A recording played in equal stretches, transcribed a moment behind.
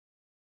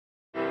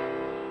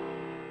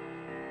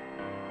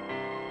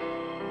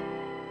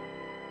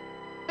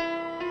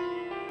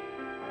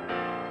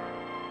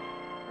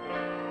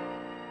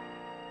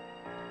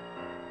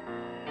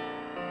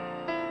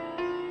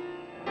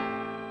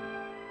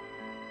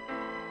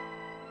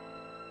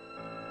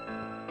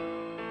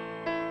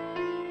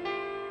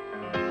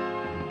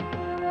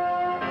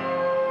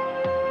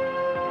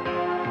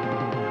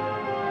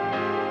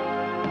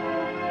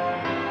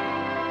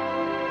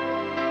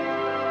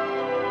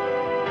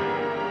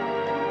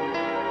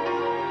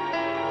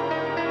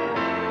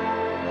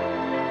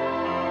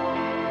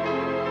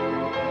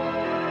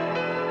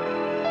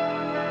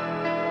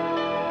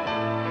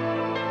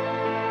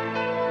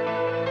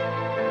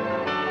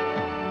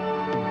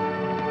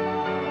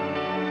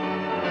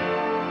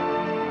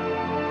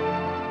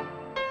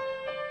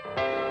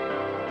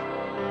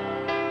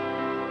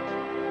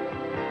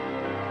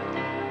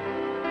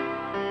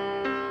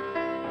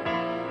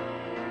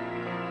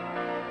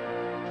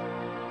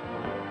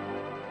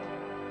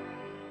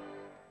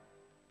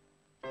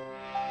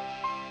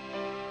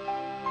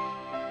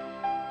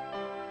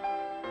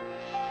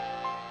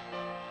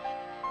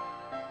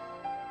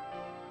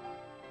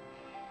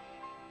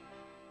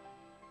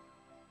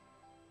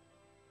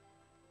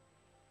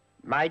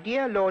My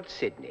dear Lord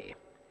Sidney,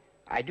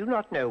 I do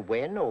not know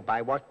when or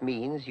by what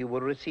means you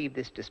will receive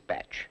this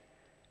dispatch.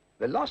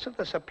 The loss of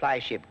the supply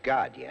ship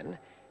Guardian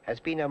has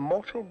been a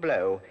mortal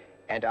blow,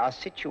 and our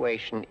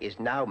situation is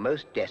now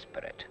most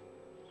desperate.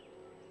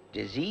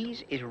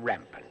 Disease is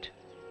rampant,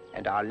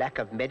 and our lack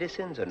of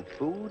medicines and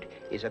food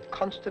is a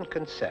constant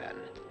concern.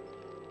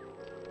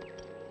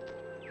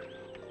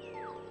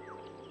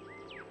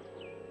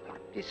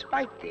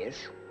 Despite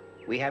this,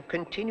 we have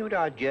continued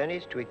our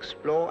journeys to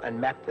explore and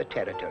map the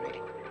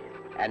territory,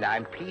 and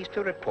I'm pleased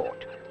to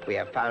report we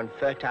have found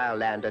fertile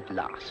land at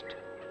last.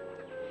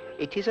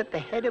 It is at the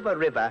head of a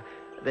river,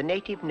 the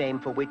native name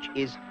for which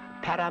is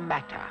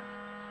Parramatta.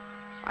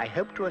 I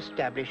hope to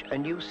establish a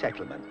new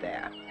settlement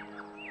there,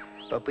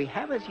 but we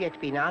have as yet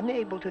been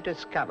unable to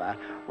discover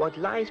what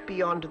lies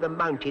beyond the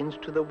mountains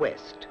to the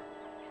west.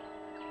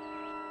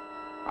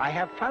 I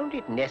have found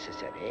it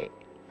necessary,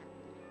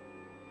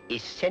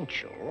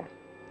 essential,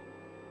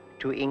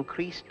 to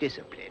increase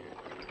discipline.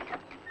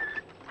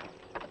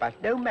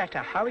 But no matter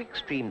how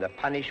extreme the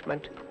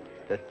punishment,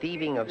 the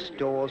thieving of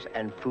stores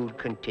and food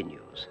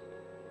continues.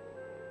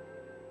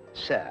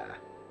 Sir,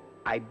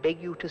 I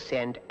beg you to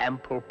send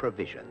ample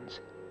provisions.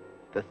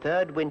 The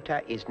third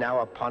winter is now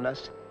upon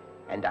us,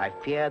 and I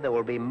fear there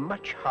will be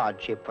much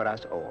hardship for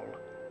us all.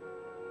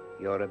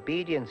 Your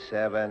obedient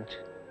servant,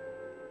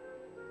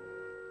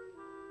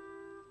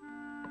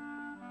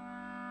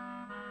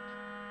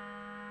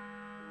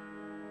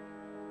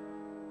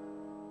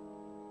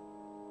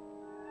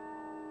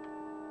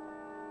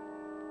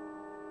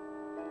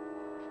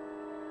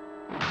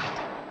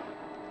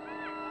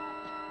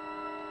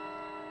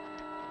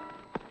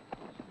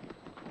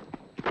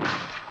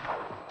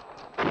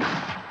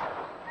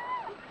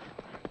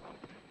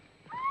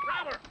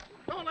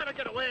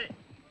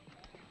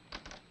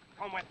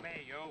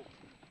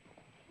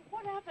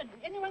 What happened?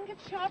 Anyone get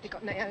shot? They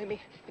got Naomi.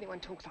 If anyone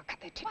talks, I'll cut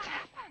their tits What off.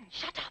 happened?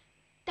 Shut up.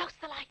 Douse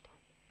the light.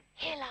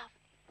 Here, love.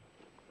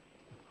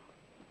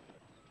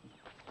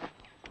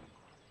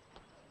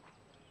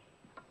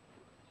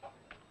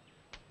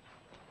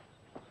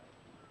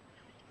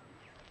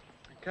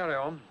 Carry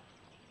on.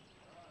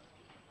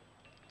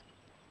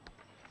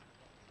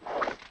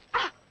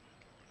 Ah!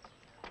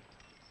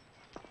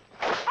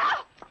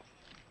 Ah!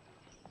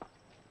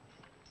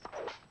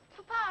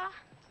 Papa,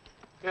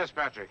 Yes,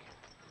 Patrick.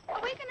 are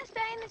we going to stay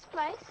in this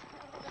place?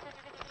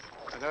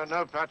 I don't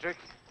know, Patrick.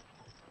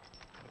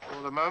 But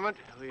for the moment,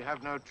 we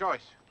have no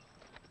choice.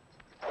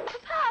 Papa,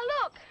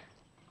 look.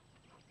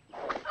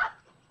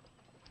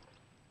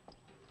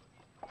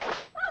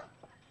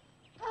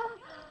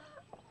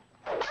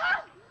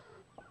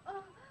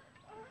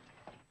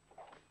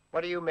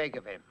 what do you make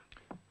of him?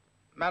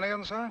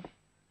 Mannion, sir?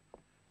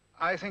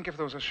 I think if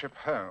there was a ship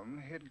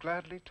home, he'd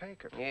gladly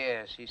take it.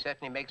 Yes, he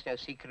certainly makes no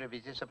secret of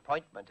his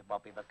disappointment at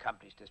what we've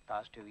accomplished this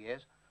past 2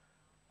 years.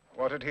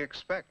 What did he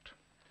expect?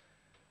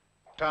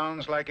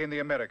 Towns like in the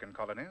American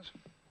colonies.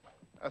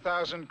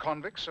 1,000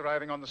 convicts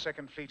arriving on the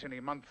Second Fleet any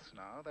month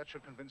now. That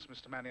should convince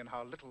Mr. Mannion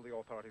how little the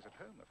authorities at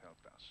home have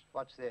helped us.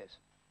 What's this?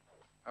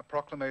 A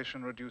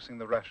proclamation reducing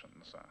the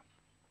rations, sir.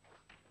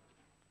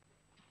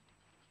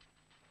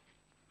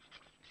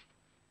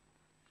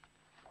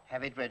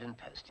 Have it read and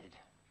posted.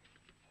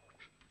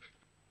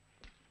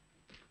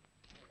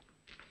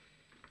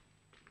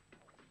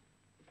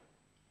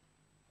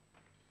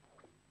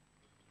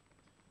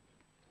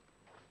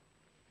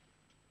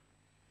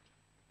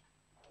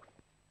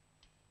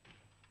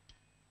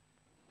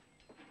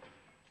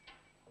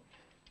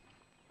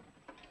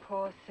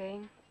 Poor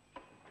thing.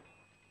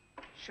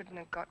 Shouldn't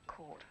have got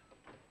caught.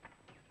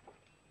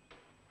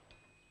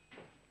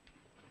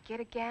 Get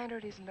a gander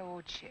at his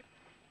lordship.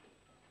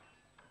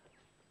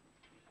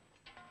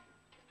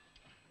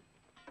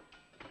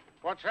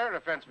 What's her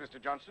offense,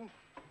 Mr. Johnson?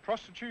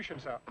 Prostitution,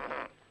 sir.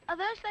 Are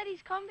those ladies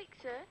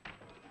convicts, sir?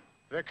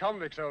 They're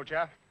convicts, old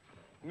chap.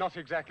 Not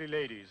exactly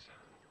ladies.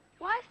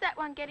 Why is that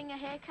one getting a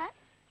haircut?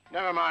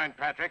 Never mind,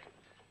 Patrick.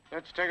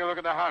 Let's take a look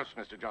at the house,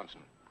 Mr. Johnson.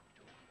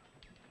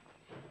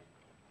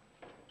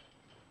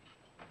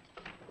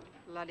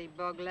 Bloody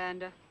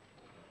boglander.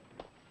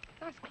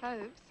 Nice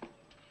clothes.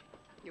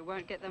 You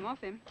won't get them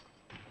off him.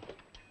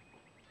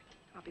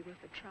 I'll be worth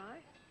a try.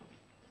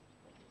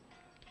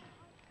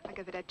 I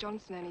go for that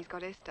Johnson and he's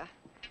got Esther.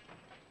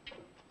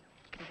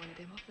 They're one of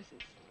them officers.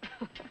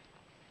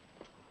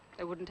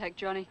 They wouldn't take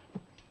Johnny.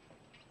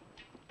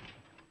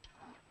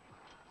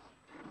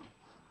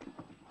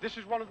 This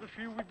is one of the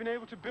few we've been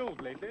able to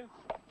build lately.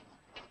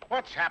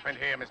 What's happened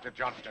here, Mr.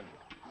 Johnston?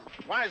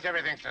 Why is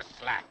everything so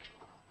slack?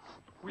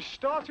 We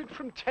started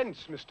from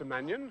tents, Mr.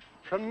 Mannion,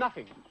 from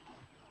nothing.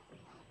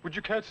 Would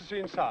you care to see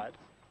inside?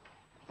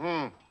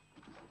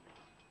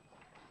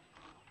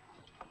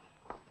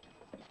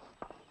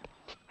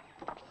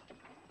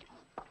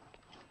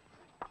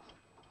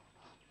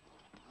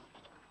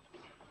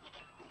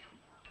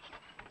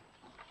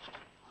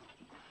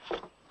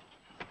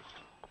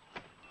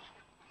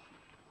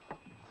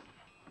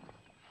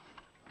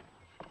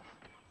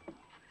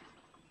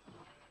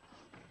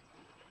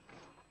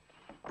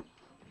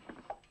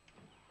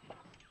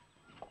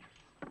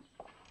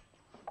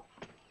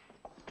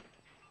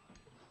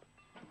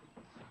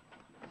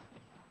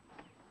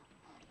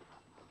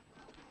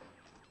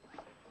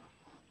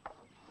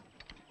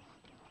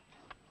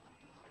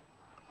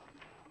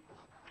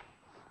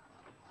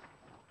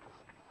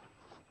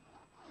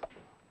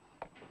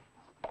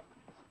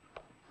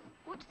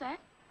 that?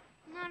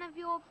 None of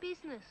your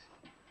business.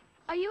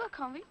 Are you a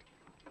convict?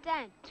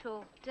 Don't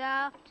talk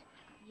daft,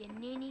 you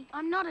ninny.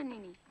 I'm not a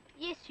ninny.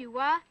 Yes, you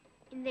are,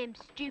 in them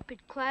stupid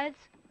clothes.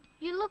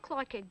 You look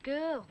like a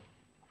girl.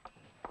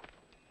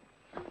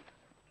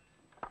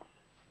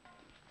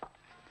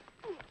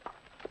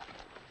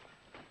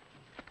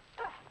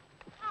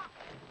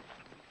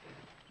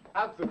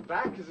 At the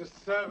back is a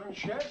servant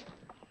shed.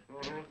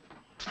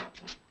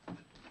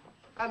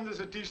 And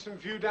there's a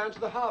decent view down to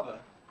the harbour.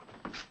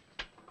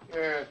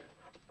 Yes.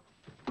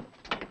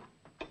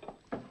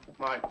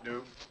 Might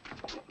do.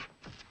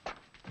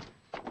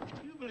 Do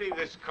you believe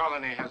this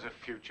colony has a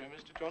future,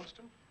 Mr.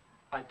 Johnston?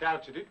 I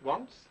doubted it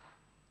once.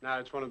 Now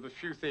it's one of the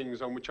few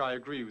things on which I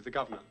agree with the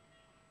governor.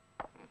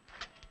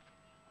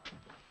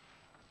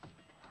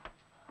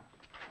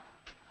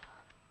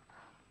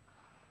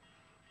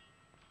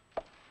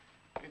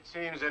 It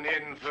seems an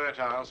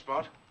infertile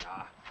spot.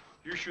 Ah,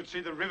 you should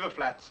see the river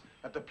flats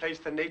at the place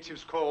the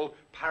natives call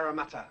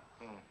Parramatta.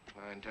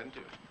 I intend to.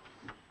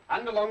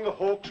 And along the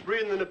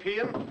Hawkesbury and the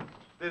Nepean,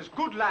 there's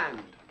good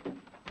land.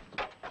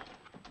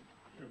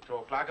 You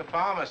talk like a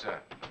farmer, sir.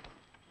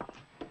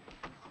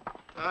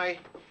 I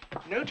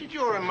noted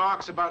your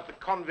remarks about the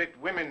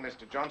convict women,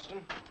 Mr.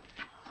 Johnston,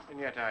 and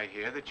yet I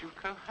hear that you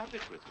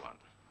cohabit with one.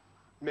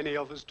 Many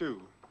others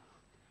do.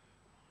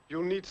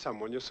 You'll need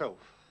someone yourself.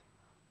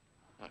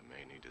 I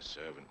may need a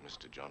servant,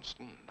 Mr.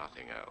 Johnston,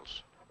 nothing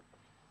else.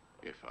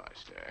 If I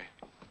stay.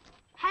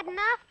 Had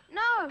enough?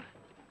 No.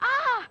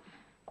 Ah!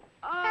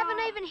 Haven't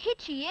even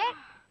hit you yet.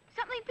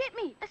 Something bit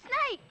me. A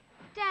snake.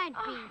 Don't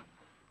be.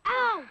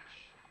 Ouch!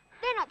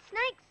 They're not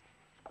snakes.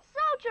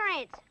 Soldier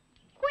ants.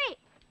 Quick!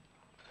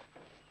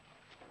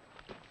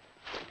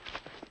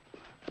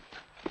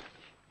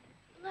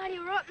 Bloody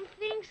rotten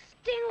things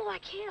sting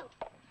like hell.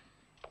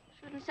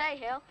 Shouldn't say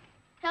hell.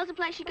 Hell's a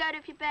place you go to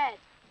if you're bad.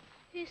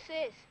 Who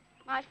says?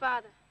 My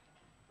father.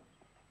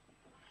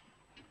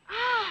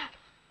 Ah!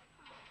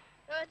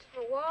 Hurts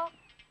for a while.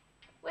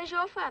 Where's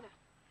your father?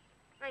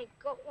 I ain't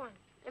got one.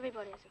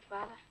 Everybody has a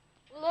father.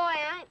 Well,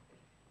 I ain't.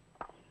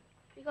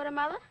 You got a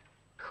mother?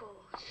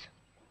 Course.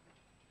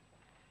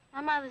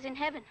 My mother's in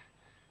heaven.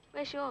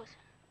 Where's yours?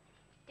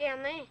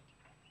 Down there.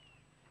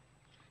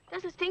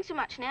 Doesn't stink so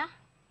much now.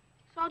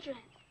 Soldier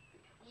ants.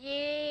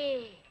 Yeah.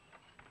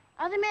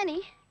 Are there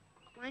many?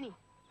 Plenty.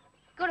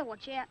 Gotta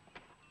watch out.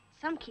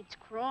 Some kids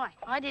cry.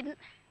 I didn't.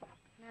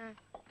 No.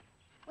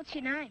 What's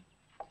your name?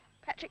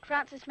 Patrick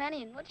Francis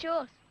Mannion. What's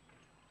yours?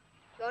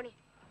 Johnny.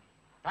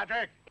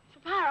 Patrick!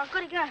 Papa, I've got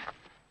to go.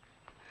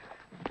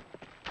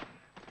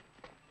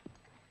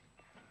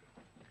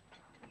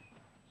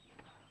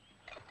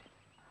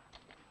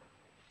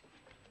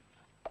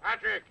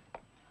 Patrick!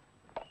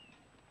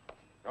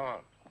 Go on.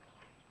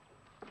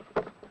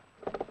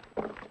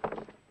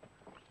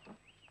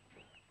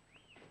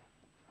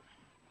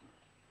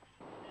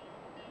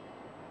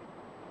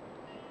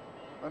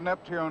 The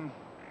Neptune.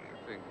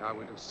 I think I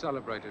would have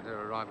celebrated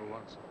her arrival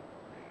once.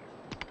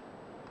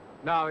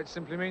 Now it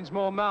simply means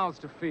more mouths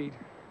to feed.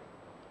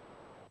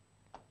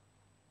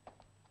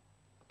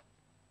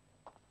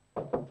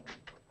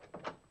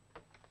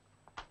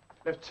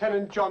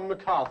 Lieutenant John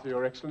MacArthur,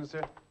 Your Excellency.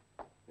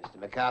 Mr.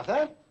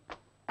 MacArthur?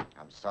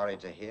 I'm sorry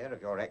to hear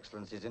of Your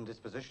Excellency's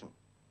indisposition.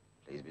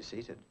 Please be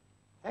seated.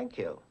 Thank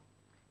you.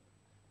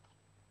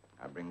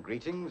 I bring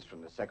greetings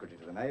from the Secretary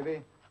to the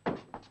Navy,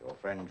 your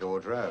friend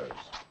George Rose.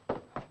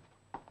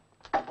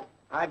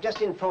 I've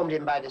just informed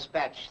him by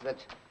dispatch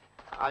that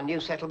our new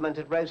settlement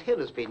at Rose Hill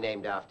has been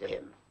named after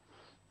him.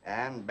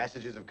 And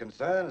messages of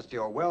concern as to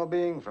your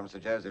well-being from Sir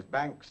Joseph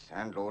Banks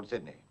and Lord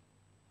Sydney.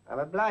 I'm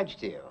obliged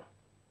to you.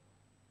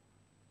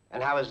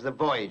 And how was the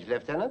voyage,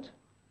 Lieutenant?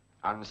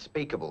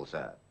 Unspeakable,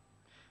 sir.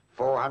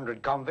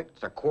 400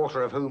 convicts, a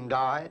quarter of whom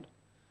died.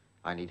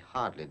 I need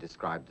hardly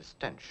describe the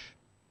stench.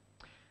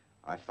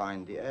 I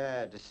find the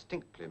air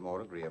distinctly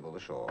more agreeable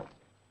ashore.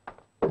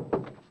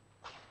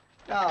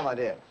 Now, my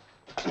dear.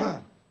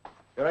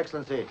 Your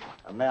Excellency,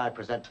 may I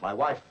present my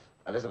wife,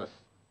 Elizabeth?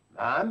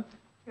 Ma'am?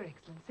 Your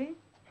Excellency.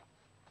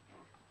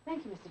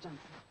 Thank you, Mr. Johnson.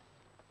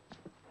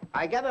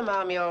 I gather,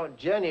 ma'am, your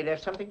journey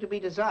left something to be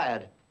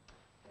desired.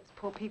 Those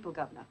poor people,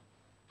 Governor.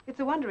 It's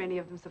a wonder any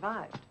of them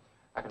survived.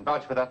 I can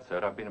vouch for that, sir.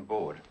 I've been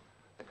aboard.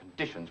 The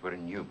conditions were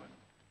inhuman.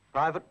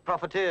 Private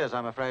profiteers,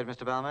 I'm afraid,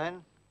 Mr.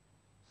 Balmain.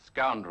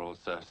 Scoundrels,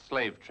 sir.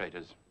 Slave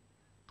traders.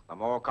 The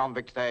more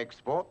convicts they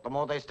export, the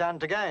more they stand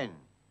to gain.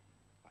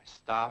 By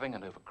starving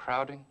and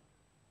overcrowding.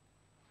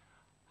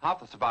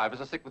 Half the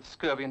survivors are sick with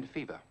scurvy and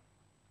fever.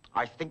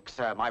 I think,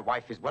 sir, my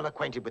wife is well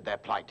acquainted with their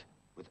plight,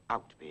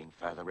 without being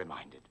further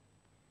reminded.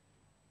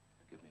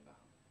 Forgive me, ma'am.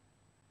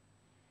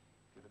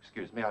 If you'll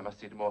excuse me, I must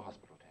see to more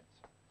hospital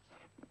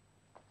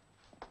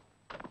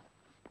tents.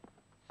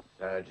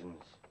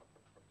 Surgeons.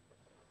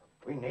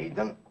 We need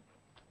them.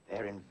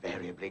 They're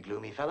invariably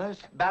gloomy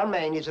fellows.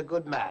 Balmain is a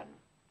good man.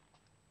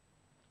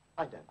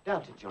 I don't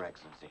doubt it, Your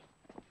Excellency.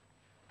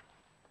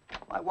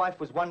 My wife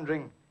was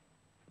wondering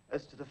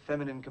as to the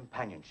feminine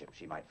companionship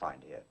she might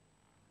find here.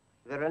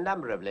 There are a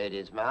number of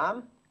ladies,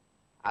 ma'am.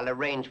 I'll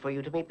arrange for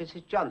you to meet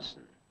Mrs.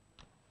 Johnson.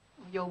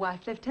 Your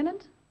wife,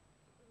 Lieutenant?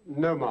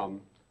 No,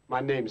 ma'am. My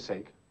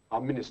namesake,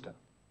 our minister.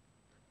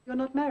 You're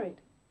not married?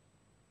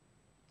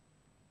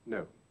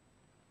 No.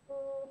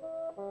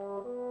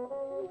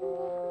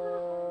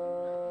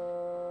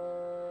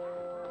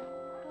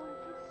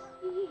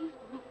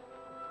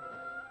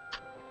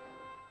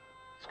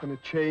 It's going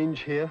to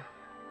change here.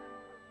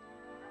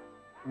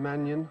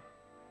 Mannion.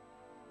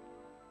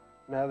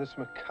 Now this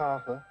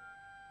MacArthur.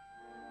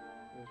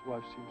 His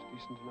wife seems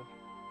decent enough.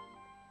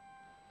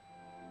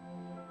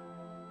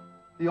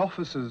 The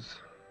officers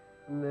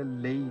and their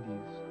ladies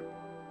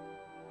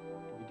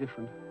will be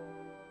different.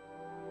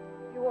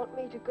 You want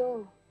me to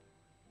go?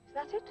 Is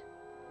that it?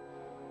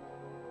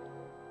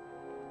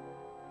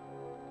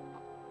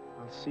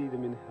 I'll see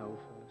them in hell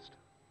first.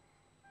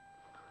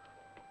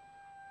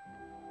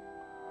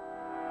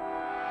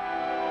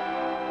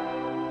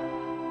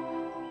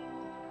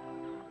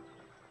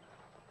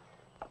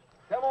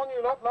 Come on,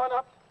 you lot, line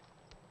up.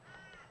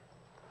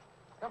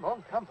 Come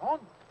on, come on.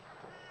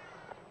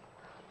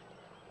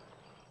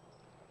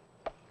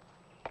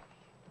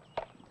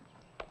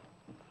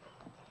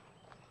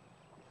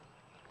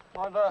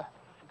 I've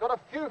got a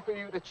few for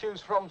you to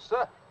choose from,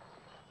 sir.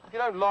 If you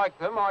don't like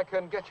them, I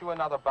can get you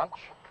another bunch.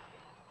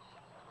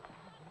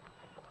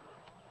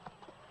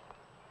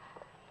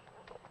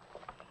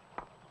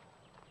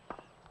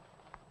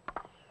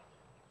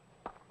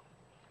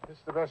 This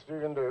the best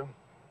you can do?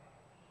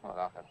 Well,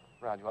 I can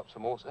round you up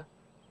some more, sir.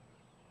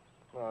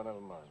 No,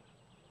 never mind.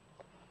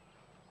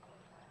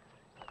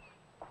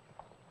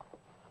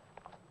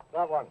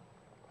 That one.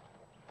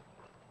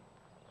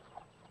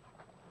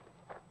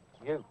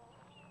 You.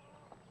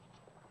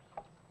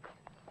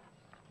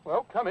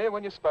 Well, come here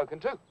when you're spoken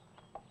to.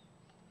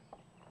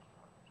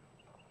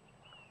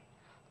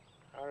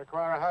 I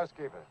require a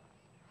housekeeper.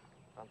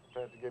 I'm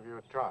prepared to give you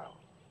a trial.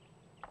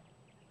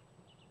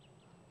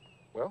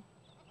 Well,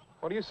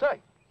 what do you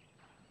say?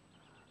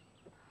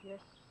 Yes,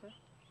 sir.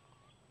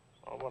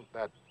 I want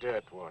that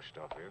dirt washed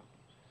off you.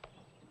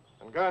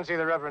 And go and see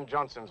the Reverend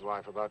Johnson's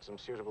wife about some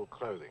suitable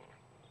clothing.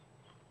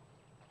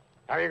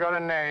 Have you got a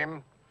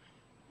name?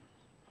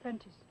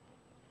 Prentice.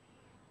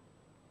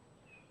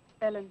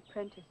 Ellen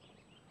Prentice.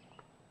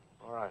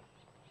 All right.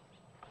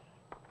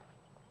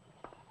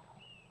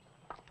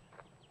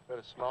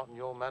 Better smarten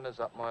your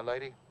manners up, my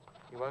lady.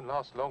 You won't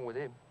last long with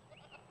him.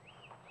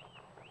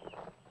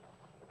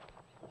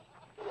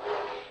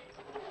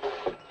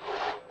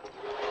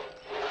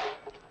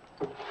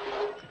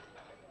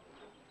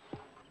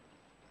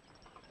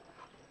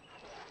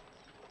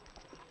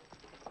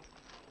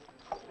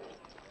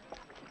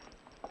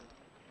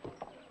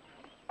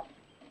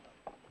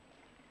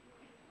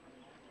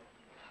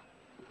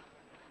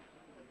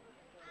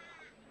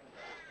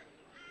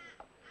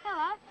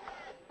 Hello.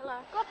 Hello.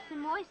 Got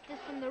some oysters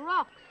from the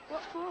rocks.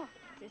 What for?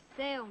 To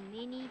sale,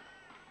 Ninny.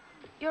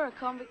 You're a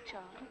convict,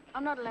 child.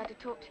 I'm not allowed to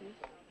talk to you.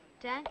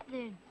 Don't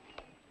then.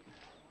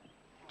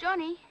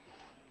 Johnny.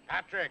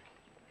 Patrick!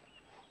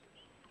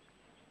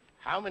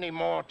 How many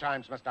more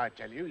times must I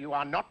tell you you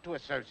are not to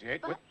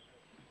associate with...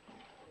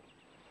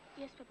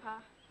 Yes,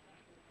 Papa.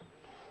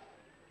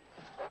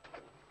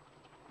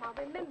 Now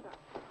remember.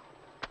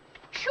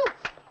 Shoot!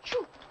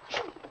 Shoot!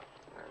 Shoot!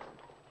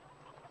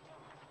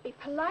 Be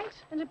polite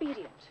and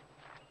obedient.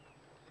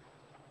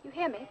 You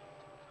hear me?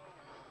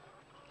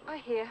 I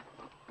hear.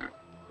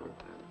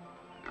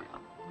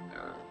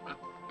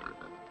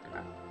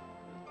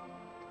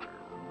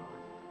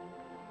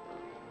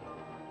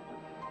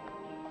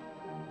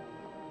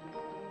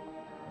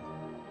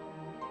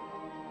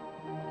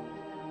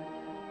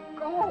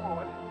 Go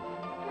on.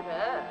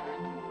 Good.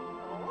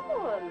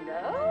 Oh,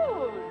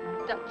 hello,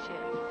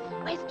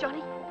 Duchess. Where's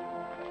Johnny?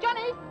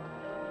 Johnny!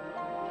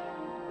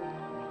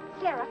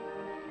 Sarah,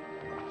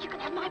 you can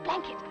have my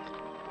blanket.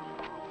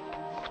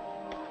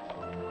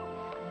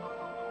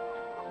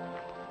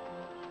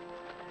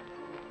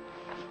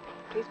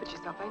 Pleased with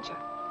yourself, ain't you?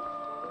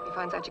 If he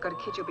finds out you got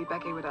a kid, you'll be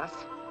back here with us.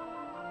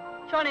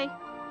 Johnny.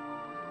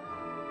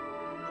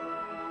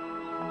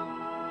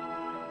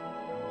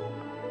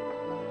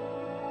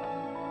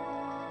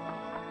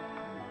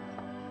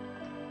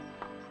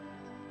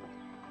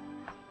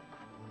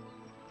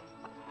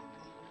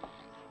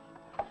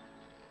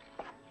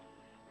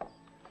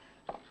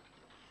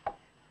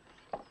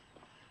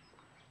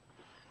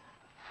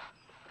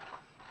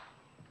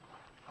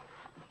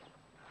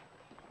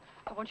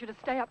 I want you to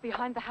stay up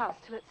behind the house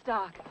till it's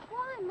dark.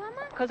 Why,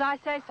 Mama? Because I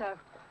say so.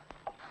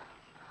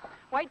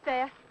 Wait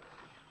there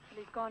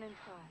till he's gone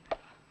inside.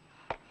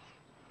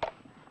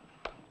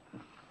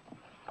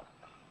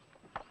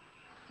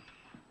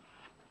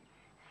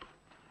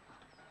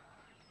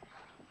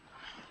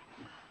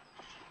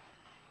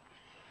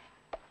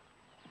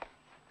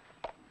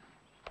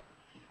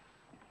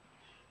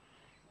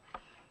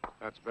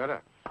 That's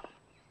better.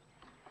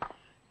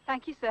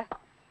 Thank you, sir.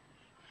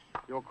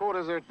 Your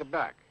quarters are at the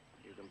back.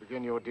 You can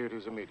begin your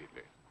duties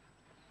immediately.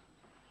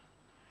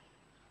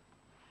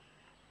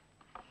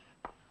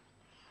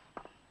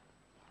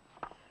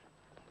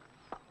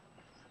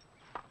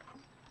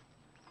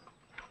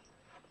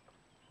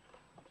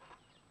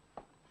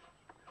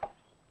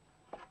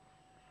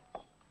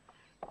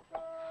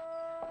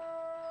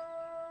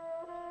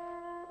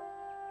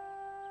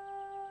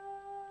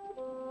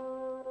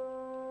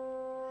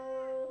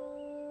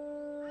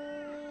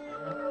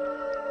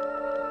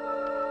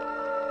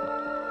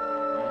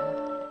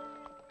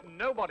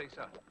 nobody,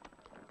 sir.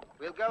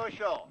 We'll go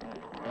ashore.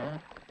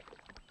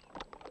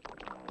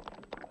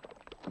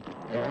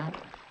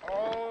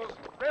 All's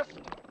fist.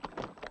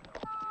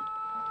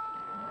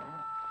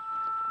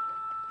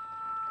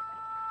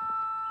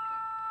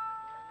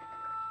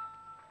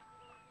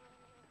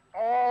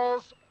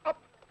 All's up.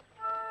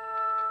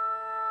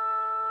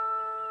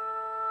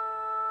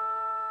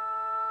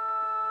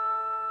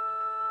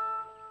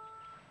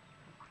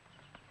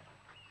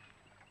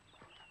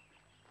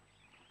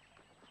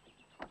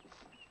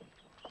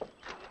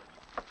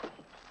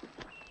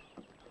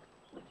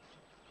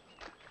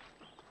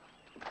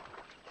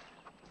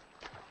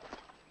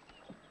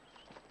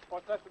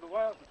 What's left of the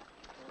world?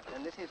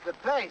 And this is the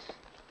place.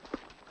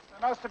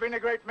 There must have been a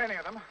great many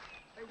of them.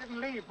 They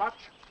didn't leave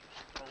much.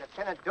 And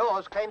Lieutenant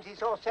Dawes claims he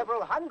saw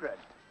several hundred.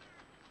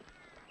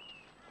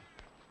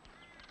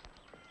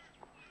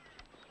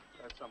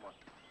 There's someone.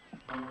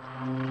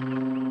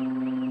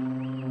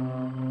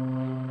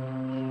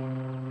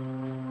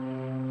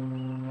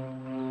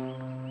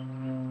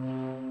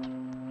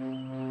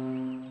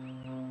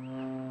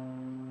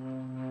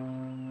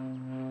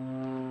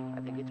 I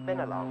think it's been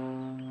along.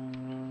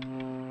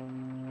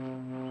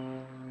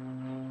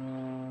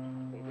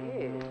 It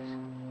is.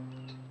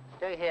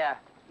 Stay here.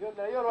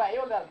 You're right,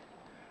 you're done.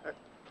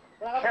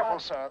 Careful,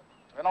 sir.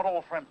 They're not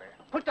all friendly.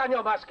 Put down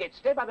your musket.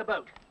 Stay by the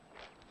boat.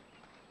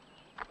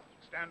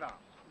 Stand down.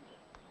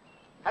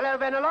 Hello,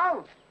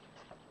 Venelong.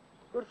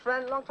 Good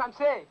friend, long time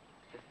see.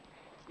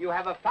 You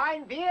have a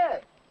fine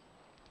beard.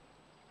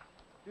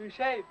 You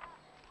shave.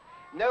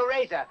 No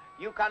razor.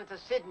 You come to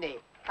Sydney.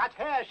 Cut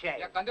hair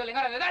shave.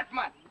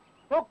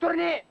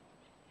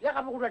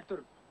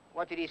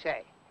 What did he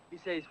say? He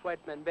says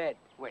white man bad.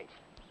 Wait.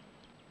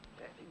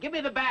 Give me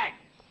the bag.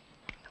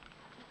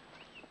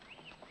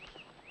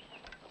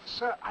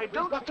 Sir, I We've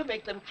don't... got to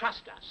make them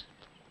trust us.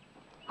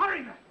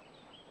 Hurry, man!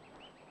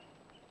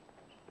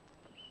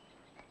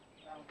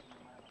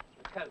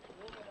 The coat.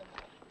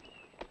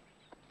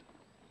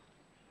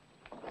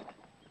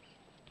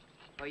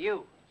 For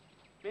you.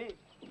 Me.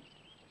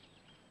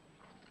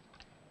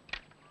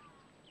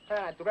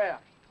 Turera.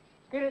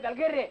 Get I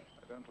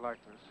don't like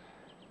this.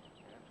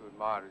 You have to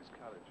admire his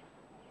courage.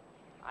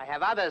 I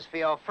have others for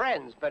your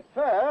friends, but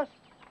first...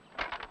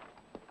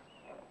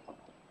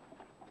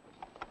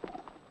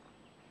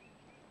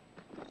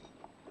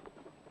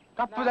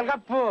 Capo del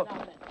capo.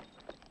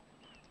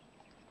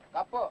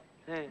 Capo.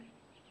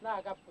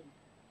 Na capo.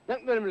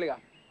 Nak belum liga.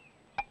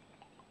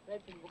 Saya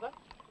buka.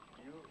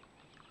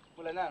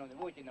 Bulan na, ni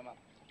buci nama.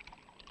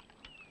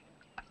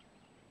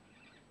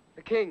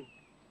 The king.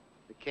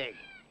 The king.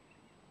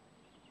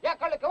 Ya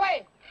kalau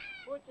kawai.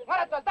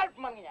 Ngara tu dar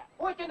pemangnya.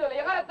 Buci dulu,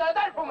 ya ngara tu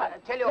dar pemang.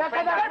 Tell your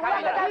friend I'm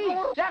coming at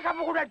least. Ya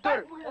kamu kuda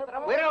tur.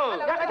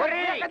 Wiru,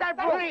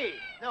 hurry.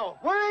 No.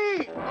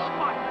 Wait! Oh,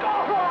 my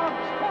God!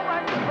 Oh,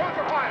 man, hold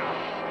your fire!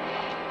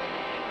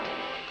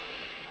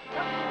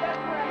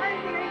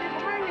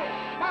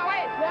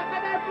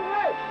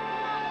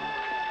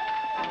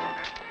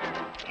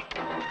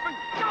 For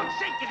God's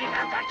sake, get it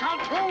out! I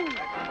can't move!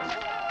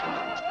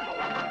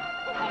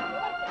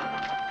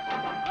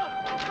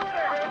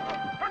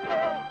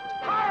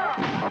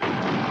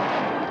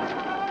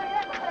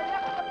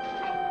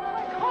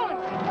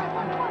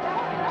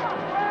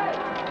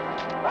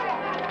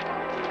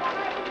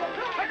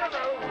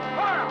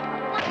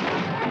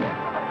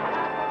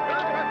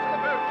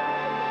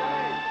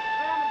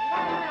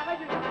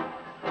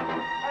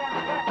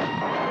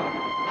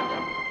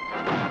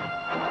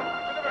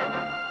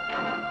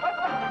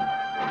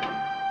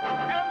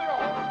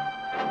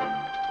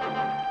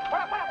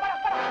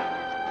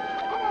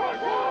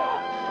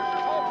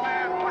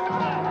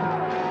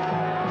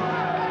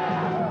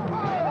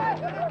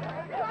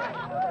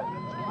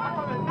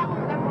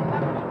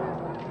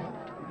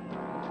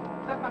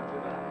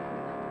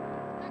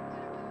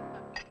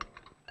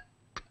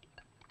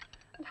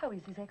 How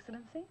is His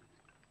Excellency?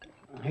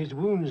 His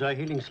wounds are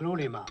healing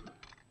slowly, ma'am.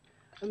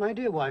 And my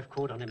dear wife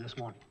called on him this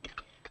morning.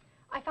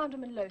 I found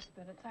him in low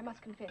spirits, I must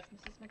confess,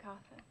 Mrs.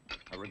 MacArthur.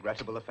 A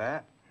regrettable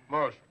affair.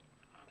 Most.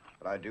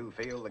 But I do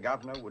feel the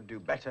governor would do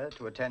better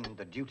to attend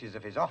the duties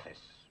of his office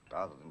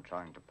rather than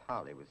trying to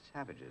parley with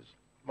savages.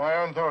 My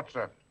own thoughts,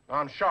 sir.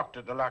 I'm shocked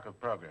at the lack of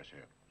progress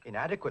here.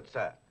 Inadequate,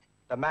 sir.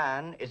 The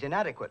man is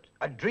inadequate.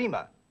 A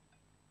dreamer.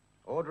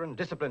 Order and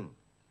discipline.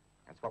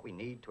 That's what we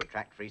need to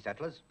attract free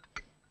settlers.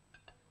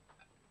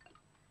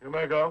 You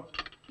may go.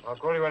 I'll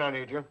call you when I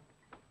need you.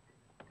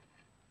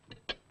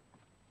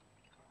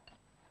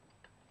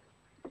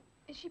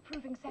 Is she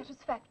proving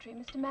satisfactory,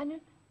 Mr.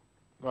 Mannion?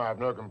 No, I have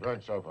no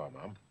complaints so far,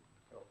 ma'am.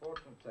 You're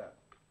fortunate, sir.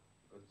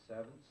 Good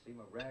servants seem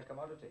a rare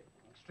commodity.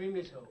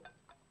 Extremely so.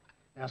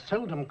 They are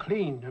seldom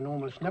clean and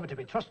almost never to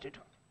be trusted.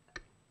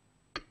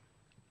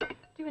 Do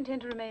you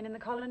intend to remain in the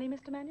colony,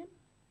 Mr. Mannion?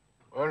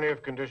 Only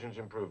if conditions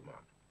improve,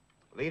 ma'am.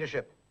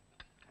 Leadership.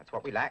 That's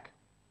what we lack.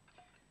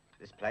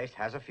 This place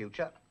has a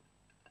future.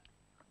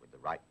 With the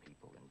right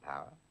people in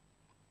power.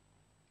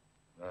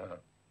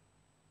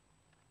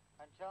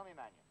 And tell me,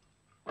 Mannion,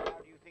 how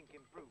do you think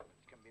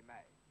improvements can be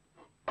made?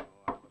 Oh,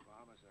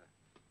 Alabama, sir.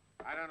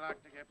 I don't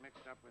like to get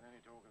mixed up with any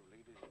talk of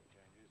leadership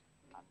changes.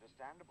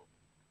 Understandable.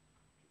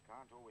 You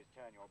can't always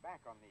turn your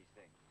back on these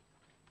things.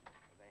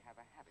 They have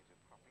a habit of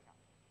cropping up.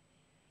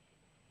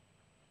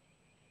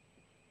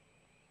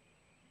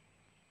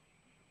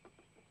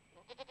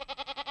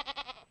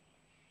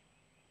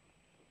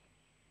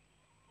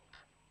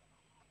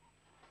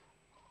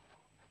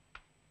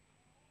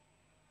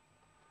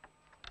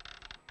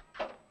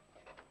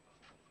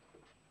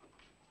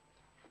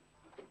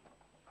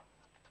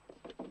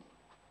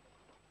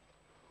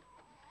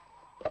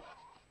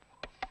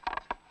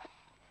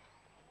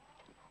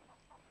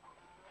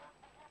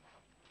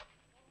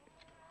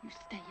 You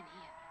stay in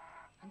here.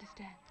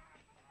 Understand?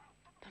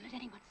 Don't let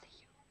anyone see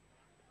you.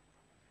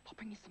 I'll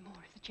bring you some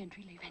more if the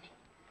gentry leave any.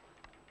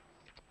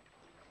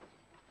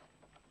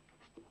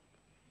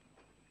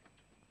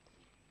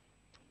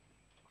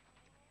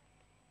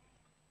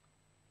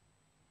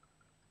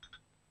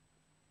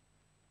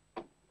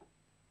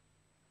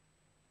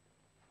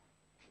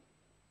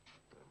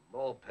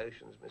 More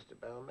potions, Mr.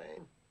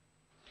 Balmain.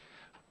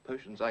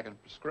 Potions I can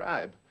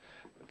prescribe.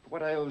 But for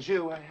what ails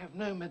you, I have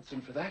no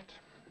medicine for that.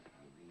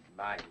 You read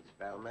minds,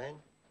 Balmain.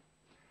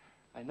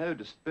 I know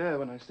despair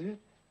when I see it.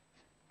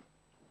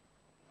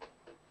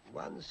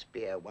 One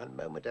spear, one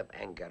moment of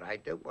anger. I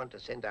don't want to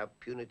send out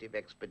punitive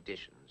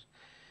expeditions.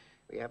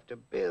 We have to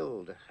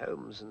build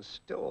homes and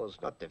stores,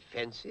 not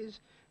defenses.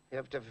 We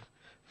have to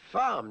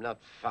farm, not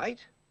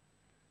fight.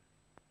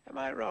 Am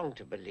I wrong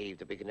to believe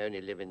that we can only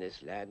live in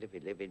this land if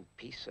we live in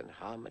peace and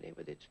harmony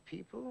with its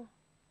people?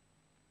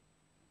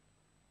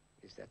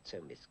 Is that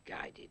so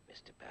misguided,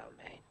 Mr.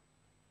 Balmain?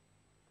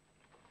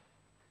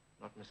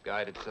 Not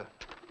misguided, sir.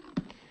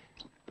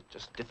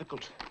 Just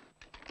difficult.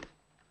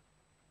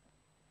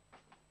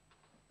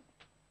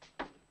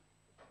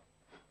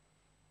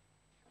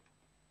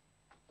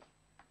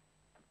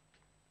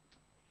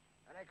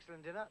 An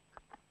excellent dinner.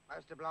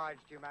 Most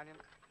obliged to you, Mannion.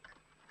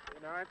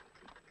 Good night.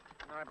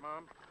 Good night,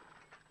 Mom.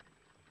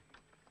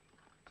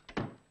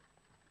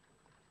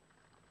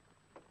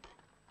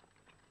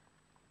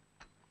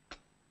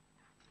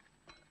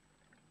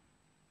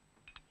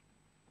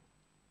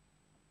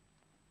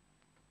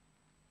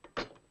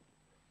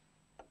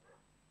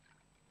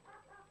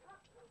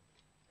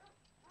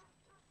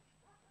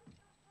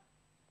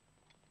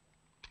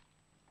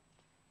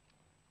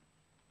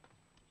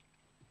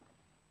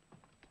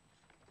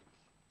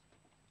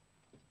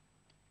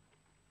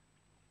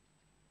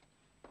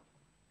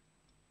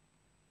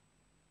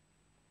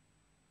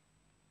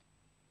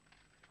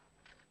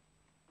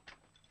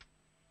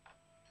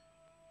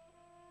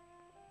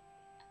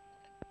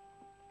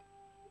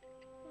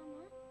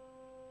 Mama,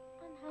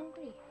 I'm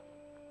hungry.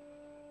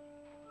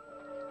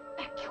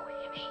 Back your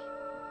heavy.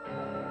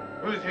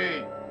 Who's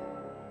he?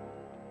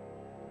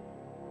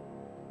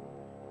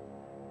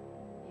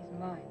 He's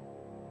mine.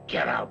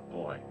 Get out,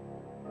 boy.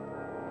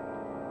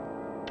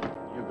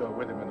 You go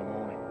with him in the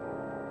morning.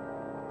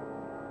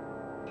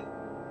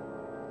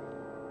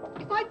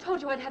 If I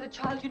told you I'd had a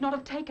child, you'd not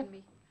have taken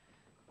me.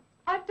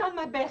 I've done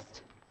my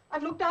best.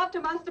 I've looked after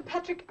Master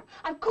Patrick.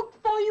 I've cooked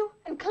for you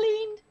and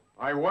cleaned.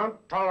 I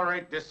won't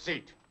tolerate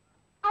deceit.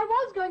 I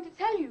was going to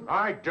tell you.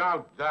 I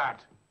doubt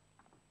that.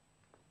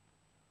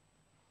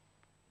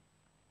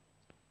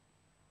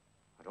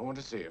 I don't want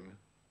to see him.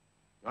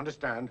 You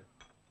understand?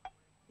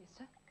 Yes,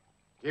 sir.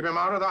 Keep him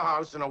out of the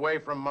house and away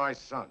from my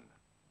son.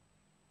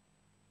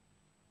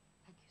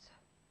 Thank you, sir.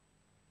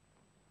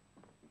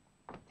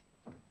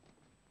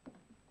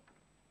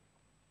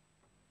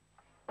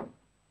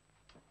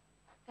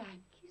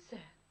 Thank you, sir.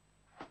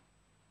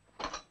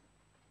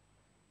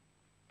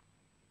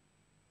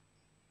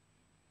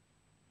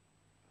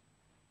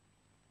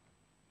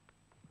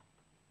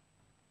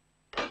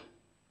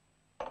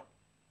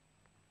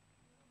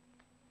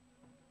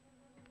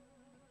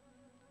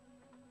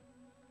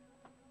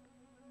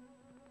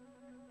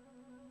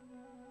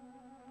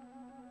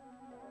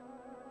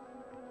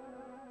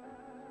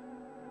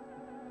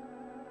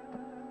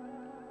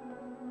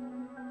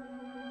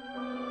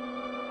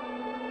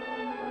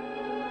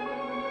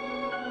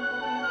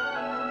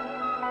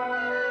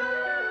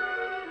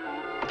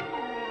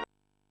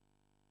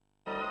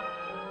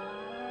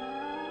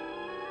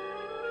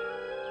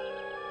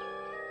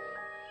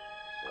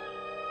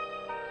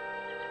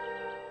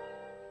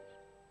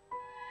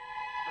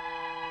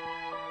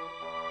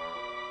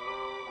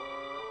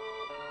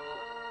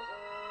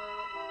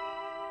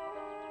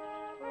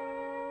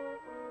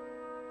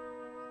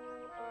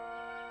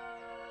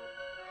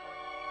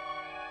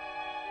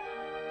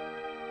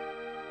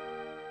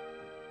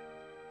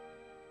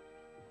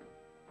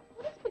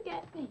 What does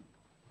begat mean?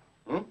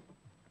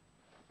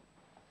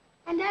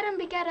 And Adam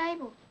begat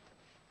Abel.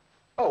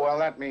 Oh, well,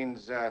 that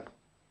means,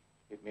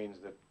 it means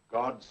that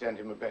God sent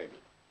him a baby.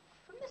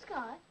 From the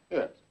sky?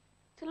 Yes.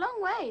 It's a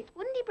long way.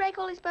 Wouldn't he break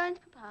all his bones,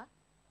 Papa?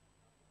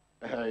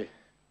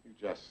 You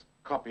just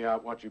copy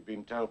out what you've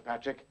been told,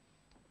 Patrick,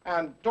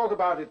 and talk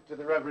about it to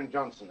the Reverend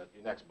Johnson at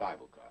your next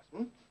Bible class,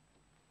 hmm?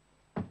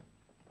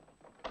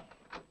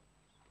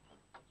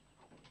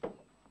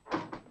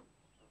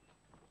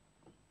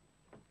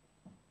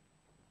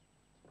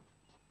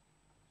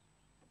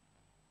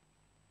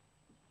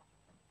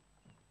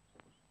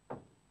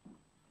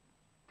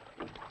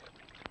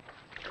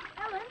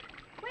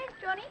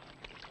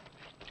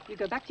 You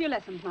go back to your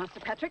lessons,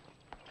 Master Patrick.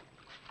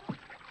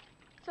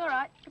 It's all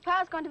right.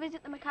 Papa's gone to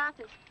visit the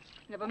MacArthurs.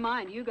 Never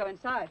mind, you go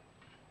inside.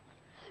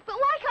 But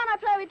why can't I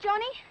play with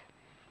Johnny?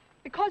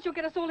 Because you'll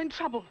get us all in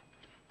trouble.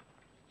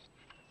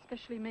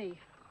 Especially me.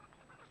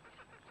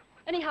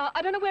 Anyhow,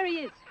 I don't know where he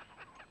is.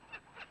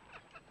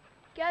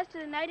 Goes to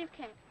the native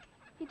camp.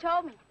 He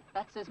told me.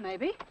 That says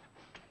maybe.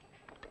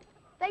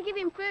 They give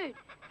him food.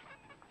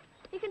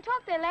 He can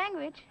talk their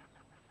language.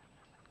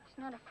 He's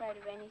not afraid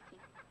of anything.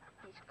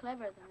 He's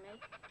cleverer than me.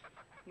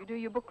 You do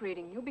your book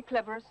reading. You'll be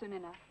cleverer soon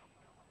enough.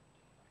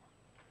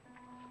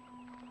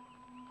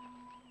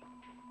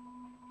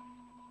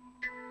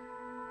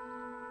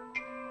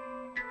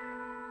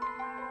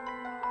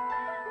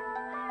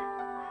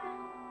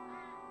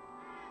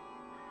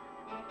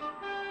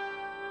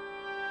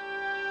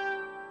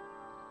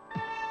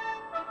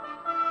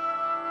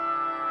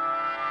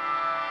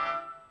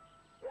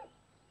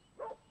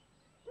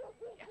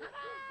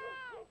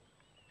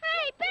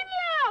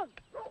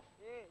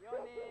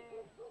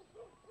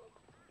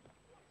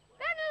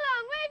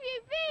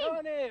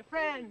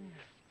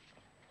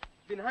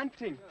 Been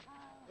hunting.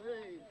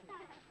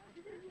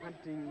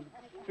 Hunting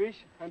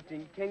fish,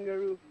 hunting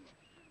kangaroo,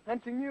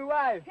 hunting new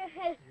wife.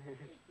 Here,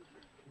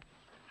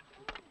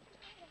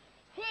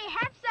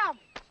 have some.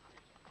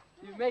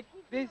 You make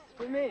this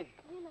for me.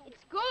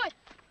 It's good.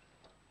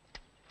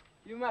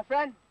 You my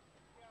friend?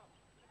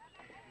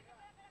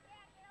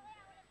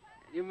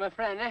 You my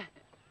friend, eh?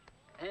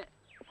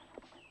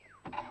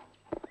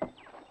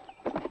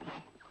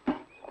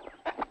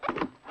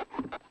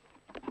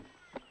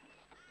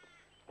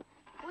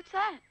 What's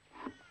that?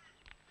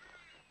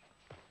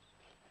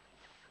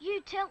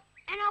 You tell,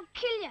 and I'll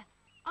kill you.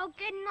 I'll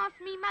get a knife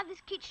from your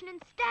mother's kitchen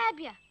and stab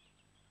you.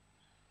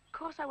 Of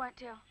course I won't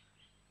tell.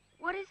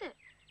 What is it?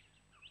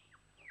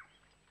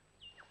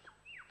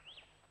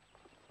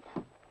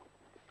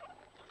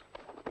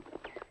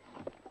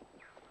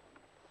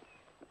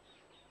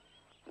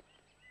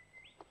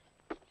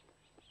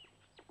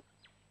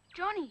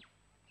 Johnny,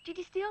 did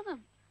you steal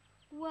them?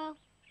 Well,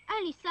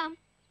 only some.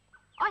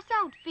 I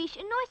sold fish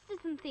and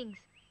oysters and things.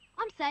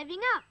 I'm saving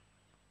up.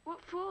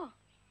 What for?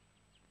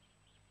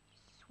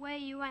 Swear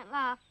you won't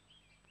laugh.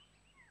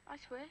 I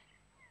swear.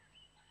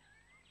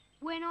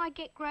 When I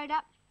get growed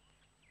up,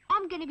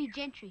 I'm gonna be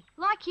gentry,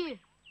 like you.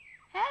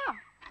 How?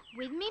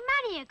 With me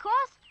money, of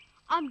course.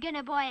 I'm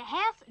gonna buy a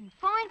house and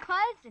fine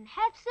clothes and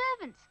have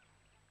servants.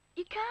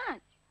 You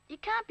can't. You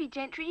can't be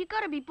gentry. You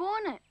gotta be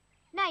born it.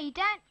 No, you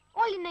don't.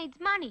 All you need's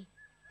money.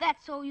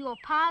 That's all your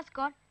pa's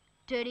got,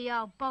 dirty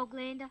old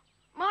boglander.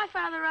 My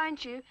father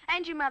owns you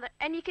and your mother,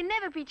 and you can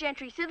never be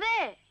gentry, so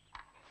there.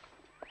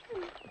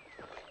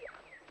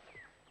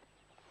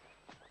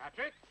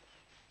 Patrick?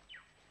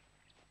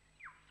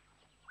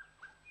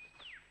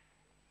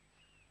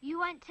 You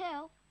won't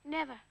tell?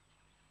 Never.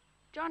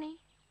 Johnny?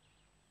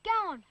 Go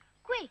on,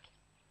 quick.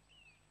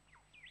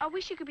 I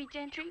wish you could be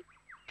gentry.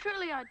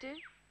 Truly I do.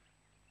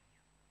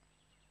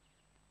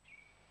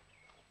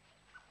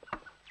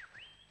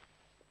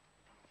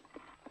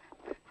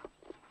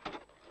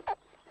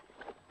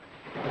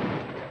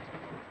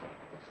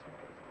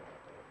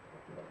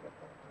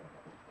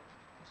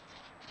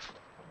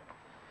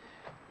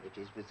 It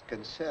is with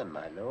concern,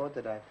 my lord,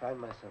 that I find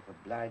myself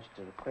obliged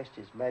to request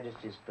His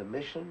Majesty's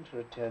permission to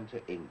return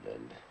to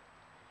England.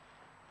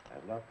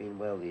 I've not been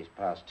well these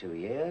past 2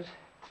 years,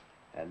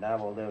 and now,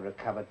 although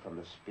recovered from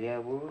the spear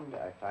wound,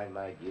 I find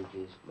my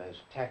duties most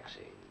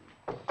taxing.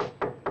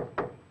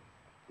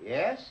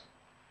 Yes?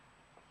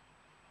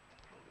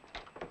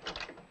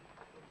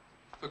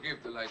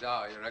 Forgive the late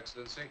hour, Your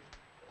Excellency.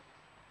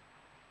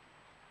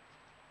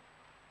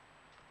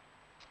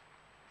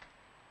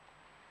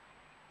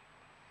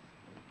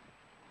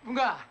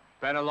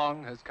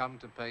 Fenelon has come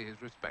to pay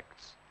his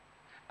respects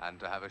and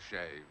to have a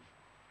shave.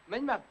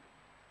 Mijn mak.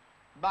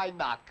 My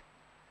muck.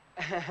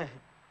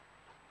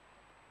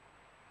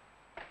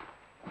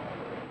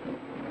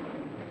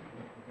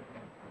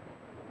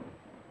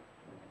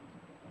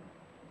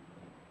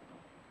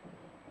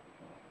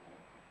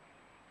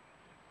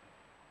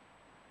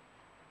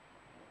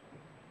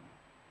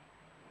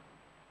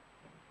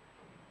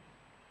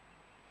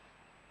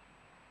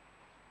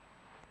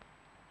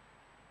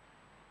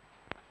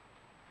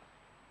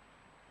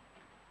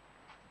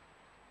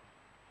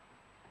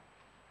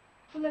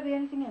 Will there be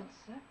anything else,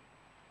 sir?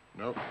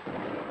 Nope.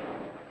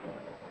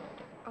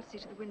 I'll see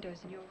to the windows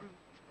in your room.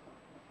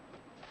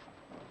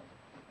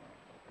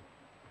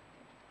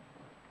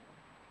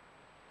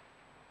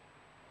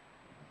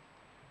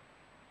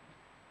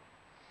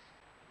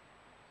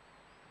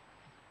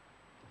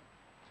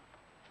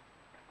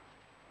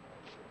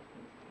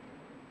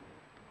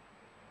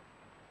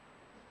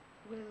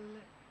 Will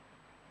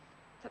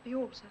that be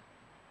all, sir?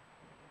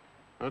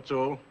 That's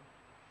all.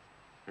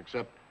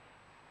 Except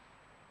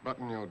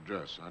button your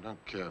dress. I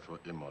don't care for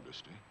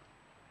immodesty.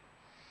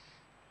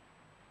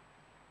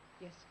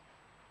 Yes.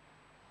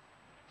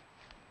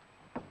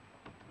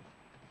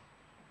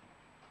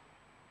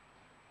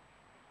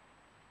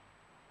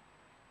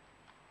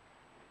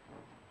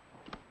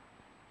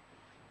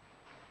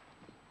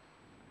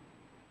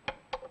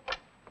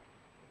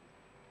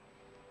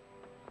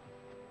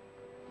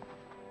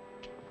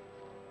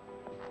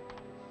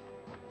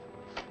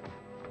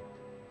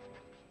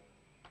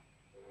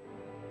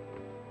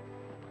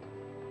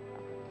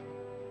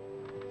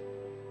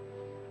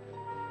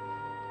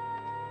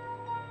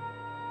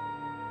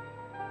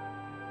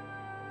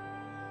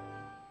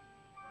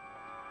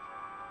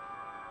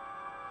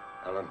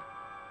 Helen.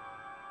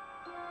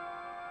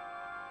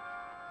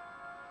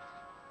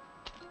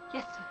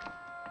 Yes, sir.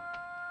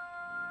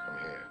 Come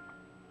here.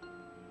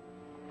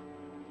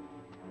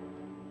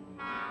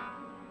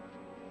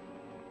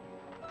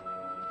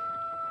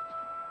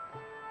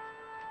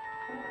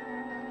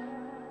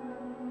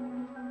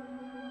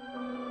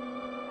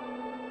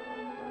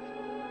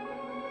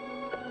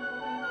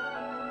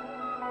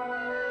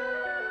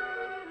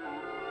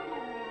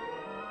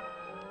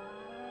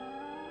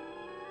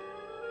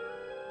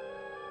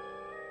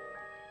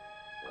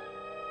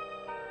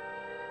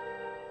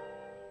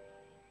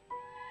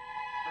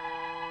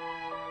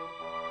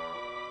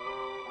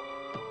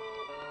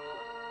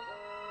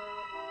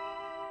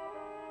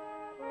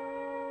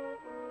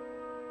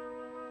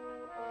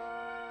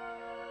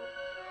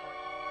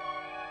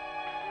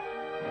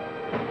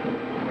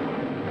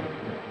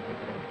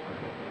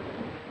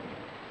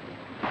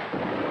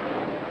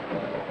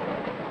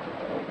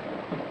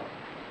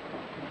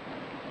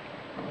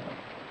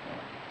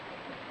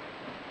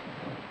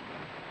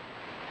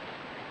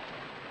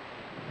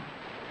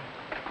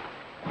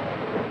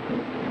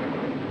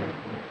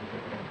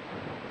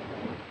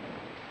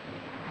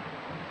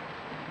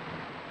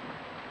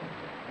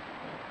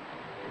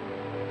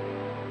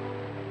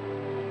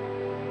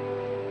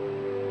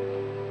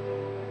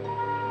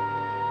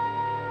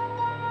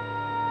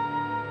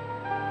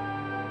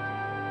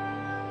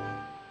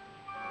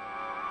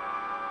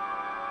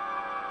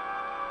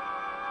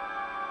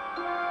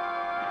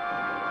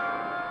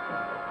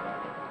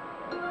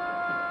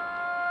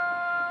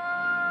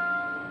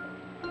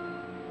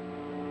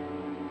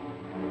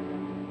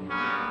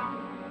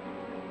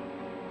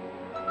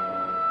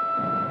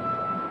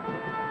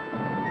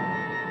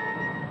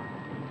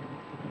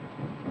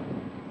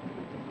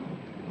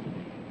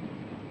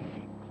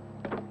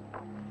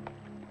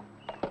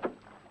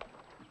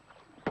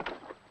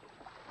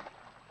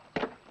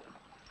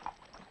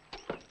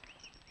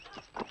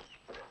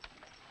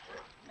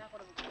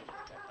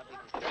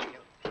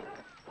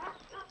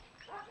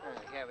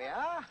 Here we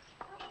are.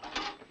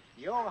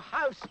 Your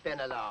house been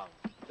along.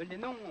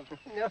 No.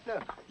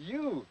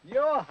 No.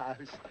 Your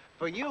house.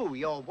 For you,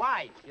 your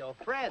wife, your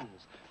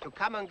friends, to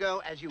come and go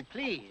as you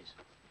please.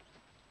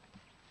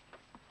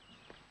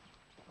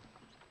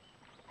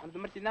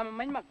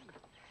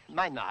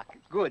 Mein Mark,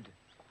 good.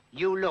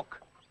 You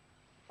look.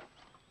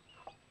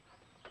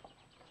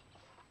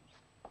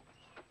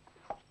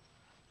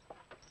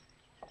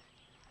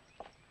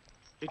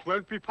 It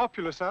won't be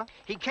popular, sir.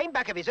 He came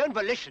back of his own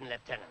volition,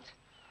 Lieutenant.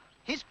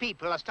 His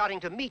people are starting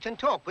to meet and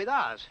talk with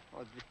ours.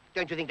 Well,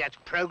 don't you think that's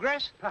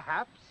progress?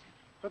 Perhaps.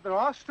 But there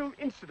are still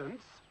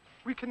incidents.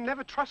 We can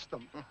never trust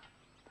them.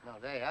 No,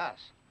 they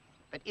us.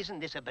 But isn't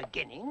this a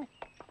beginning?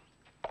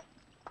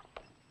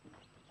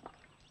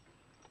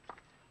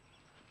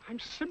 I'm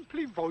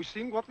simply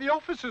voicing what the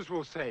officers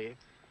will say.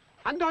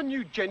 And our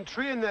new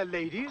gentry and their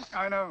ladies.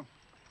 I know.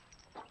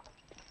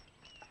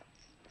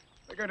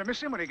 They're going to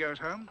miss him when he goes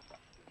home.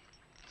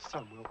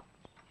 Some will.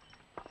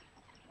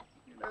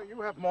 You know,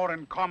 you have more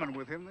in common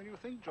with him than you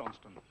think,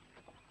 Johnston.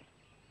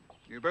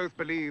 You both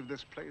believe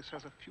this place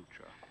has a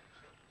future.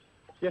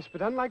 Yes,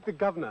 but unlike the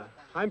governor,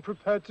 I'm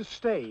prepared to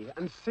stay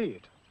and see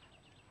it.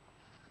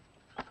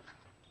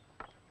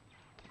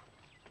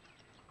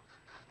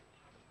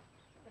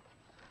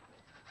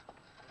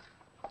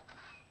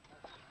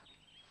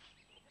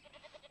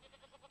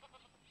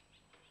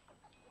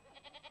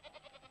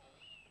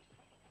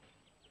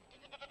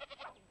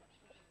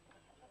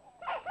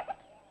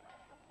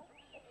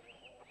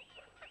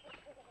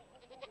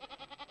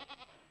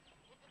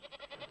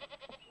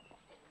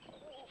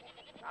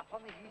 Up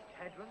on the East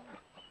Headland,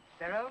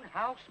 their own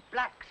house,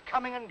 blacks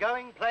coming and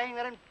going, playing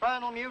their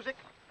infernal music.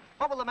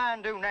 What will the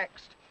man do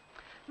next?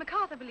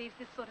 MacArthur believes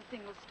this sort of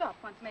thing will stop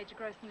once Major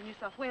Gross and the New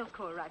South Wales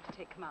Corps arrive to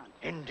take command.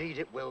 Indeed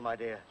it will, my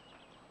dear.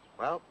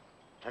 Well,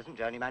 pleasant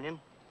journey, Mannion.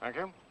 Thank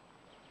you.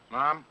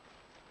 Mom.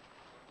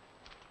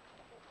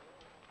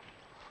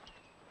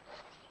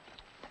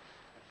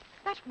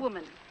 That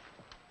woman,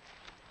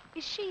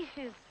 is she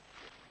his...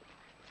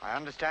 I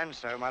understand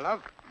so, my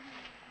love.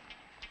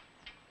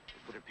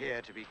 It would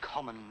appear to be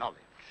common knowledge.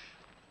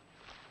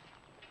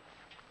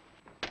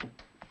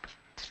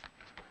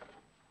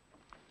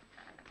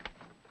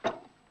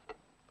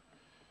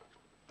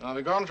 I'll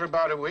be gone for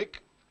about a week.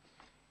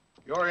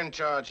 You're in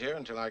charge here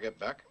until I get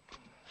back.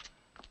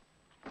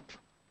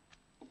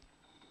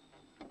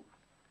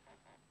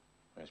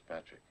 Where's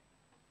Patrick?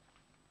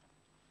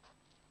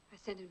 I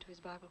sent him to his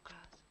Bible class.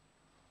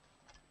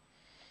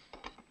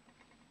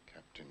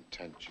 Captain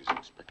Tench is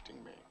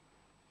expecting me.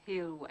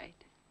 He'll wait.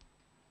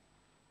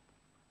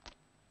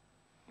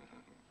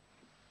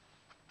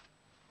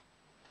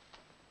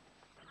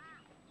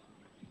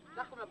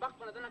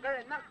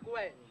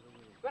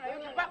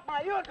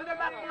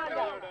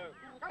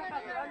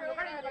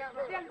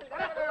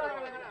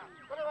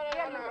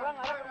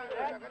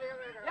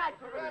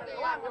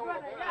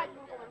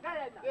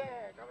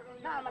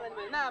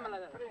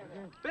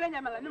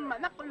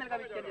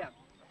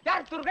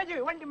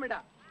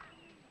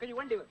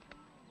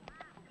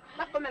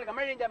 Nakko melga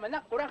marin jama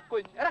nakko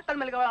rakko. Rakkal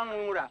melga wang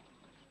mura.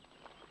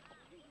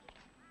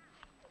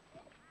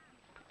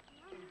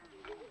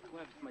 We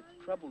have much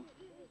trouble.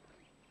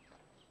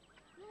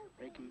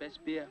 Breaking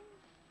best beer.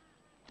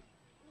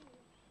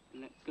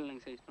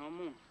 Killing says no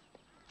more.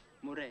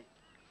 Mure.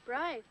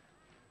 Brave.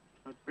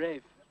 Not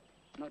brave.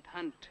 Not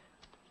hunt.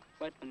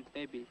 White man's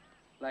baby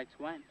likes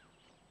wine.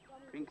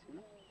 Drinks, you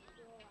know.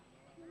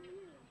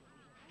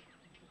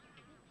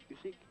 You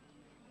sick?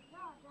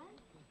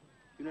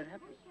 You're not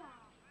happy?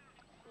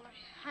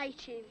 I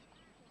hate him.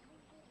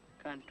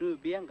 Can't do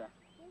Bianca.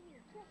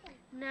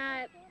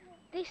 No,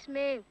 this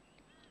man,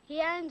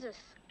 he owns us.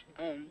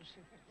 Owns?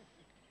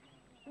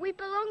 We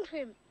belong to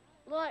him,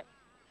 like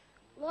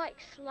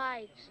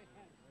slaves.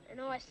 And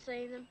I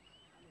see them.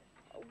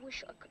 I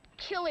wish I could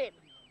kill him.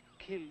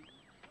 Kill?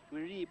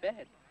 We're really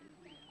bad.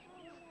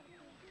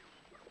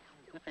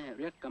 Nakanya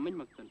riyak kamay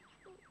magtan.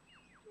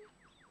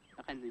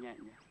 Nakan niya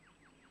niya.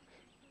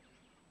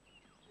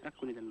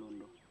 Ako ni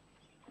Londo.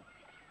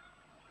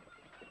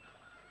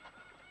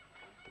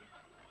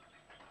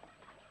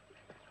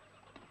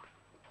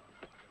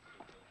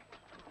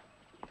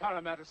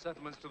 Parramatta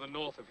settlement's to the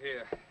north of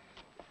here.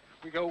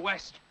 We go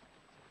west.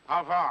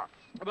 How far?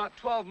 About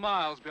 12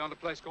 miles beyond a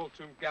place called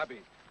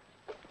Toongabbie.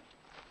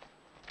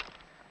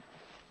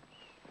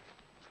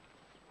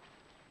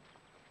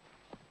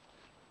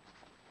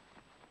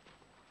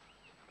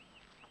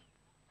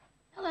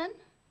 Helen,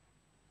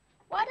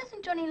 why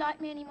doesn't Johnny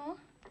like me anymore?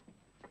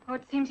 Oh,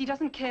 it seems he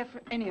doesn't care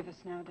for any of us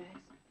nowadays.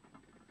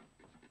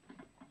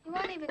 He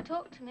won't even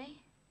talk to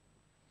me.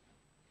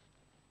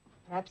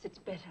 Perhaps it's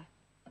better.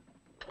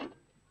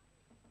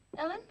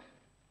 Ellen,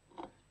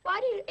 why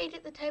do you eat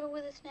at the table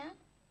with us now?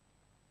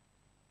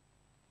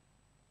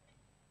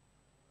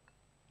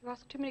 You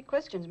ask too many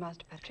questions,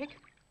 Master Patrick.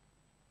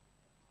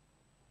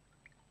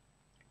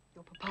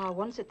 Your papa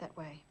wants it that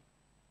way.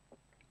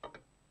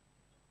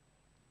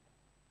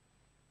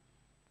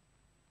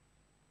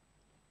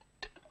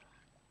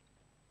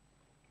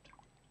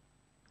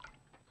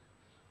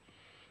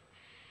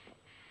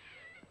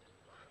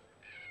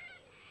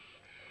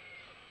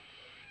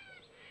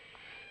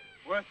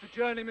 Worth the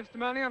journey, Mr.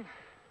 Mannion?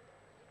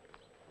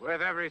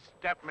 Worth every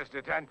step,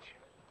 Mr. Tench.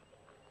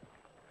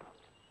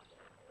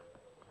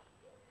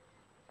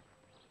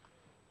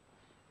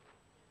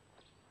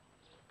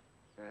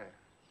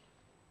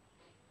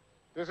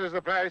 This is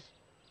the place?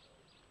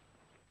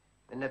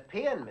 The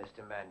Nepean,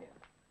 Mr. Mannion.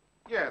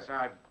 Yes,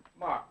 I've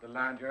marked the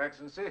land, Your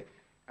Excellency,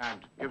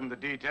 and given the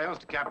details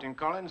to Captain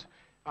Collins.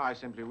 I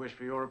simply wish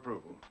for your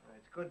approval.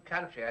 It's good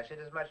country. I said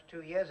as much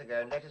 2 years ago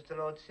in letters to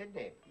Lord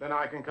Sydney. Then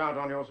I can count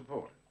on your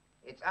support.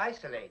 It's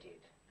isolated.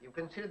 You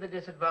consider the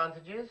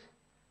disadvantages?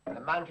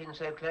 A mountain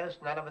so close,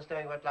 none of us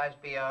knowing what lies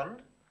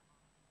beyond?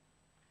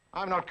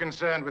 I'm not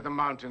concerned with the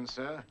mountains,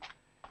 sir.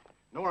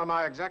 Nor am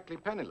I exactly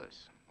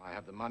penniless. I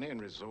have the money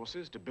and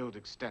resources to build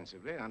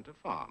extensively and to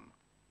farm.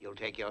 You'll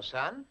take your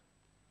son?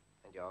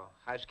 And your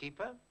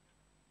housekeeper?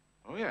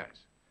 Oh, yes.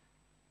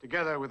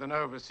 Together with an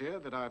overseer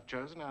that I've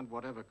chosen and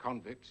whatever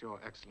convicts Your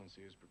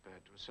Excellency is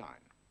prepared to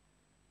assign.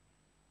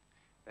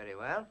 Very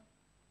well.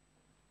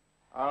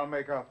 I'll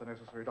make out the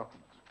necessary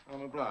documents.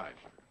 I'm obliged.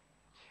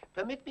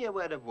 Permit me a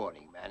word of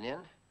warning, Mannion.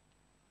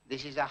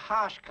 This is a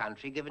harsh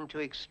country given to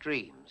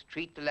extremes.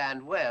 Treat the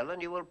land well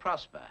and you will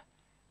prosper.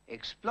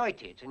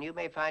 Exploit it and you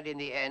may find in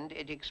the end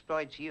it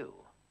exploits you.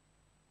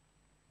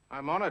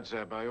 I'm honored,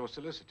 sir, by your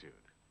solicitude.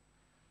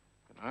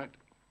 Good night.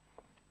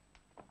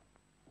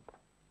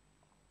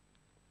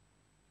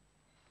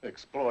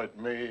 Exploit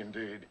me,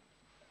 indeed.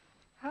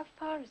 How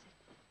far is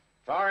it?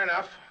 Far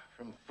enough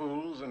from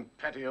fools and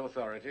petty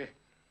authority.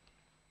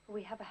 Will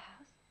we have a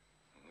house?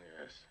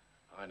 Yes,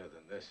 finer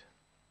than this.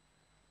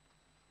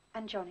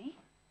 And Johnny?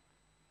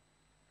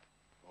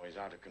 Oh, he's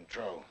out of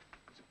control.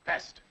 He's a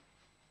pest.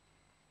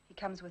 He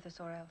comes with us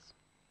or else.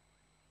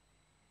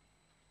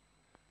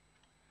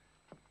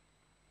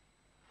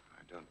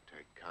 I don't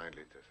take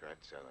kindly to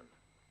threats, Ellen.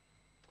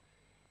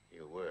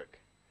 He'll work.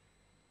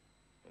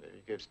 And if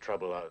he gives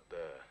trouble out there,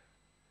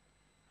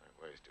 I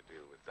have ways to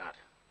deal with that.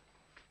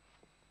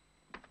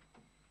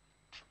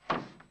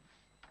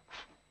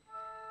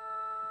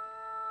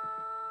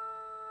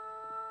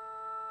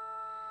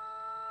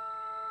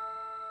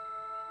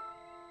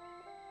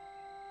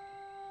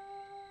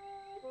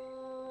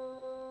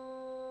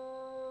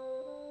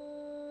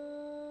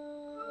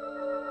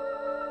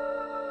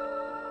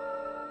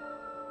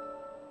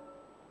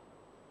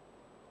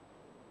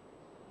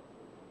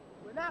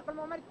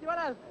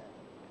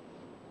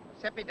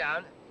 Set me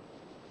down.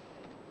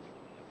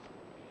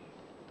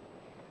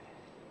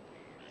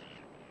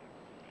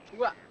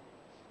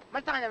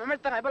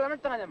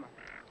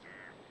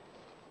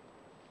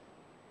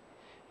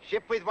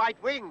 Ship with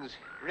white wings,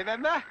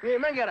 remember? We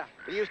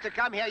used to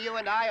come here, you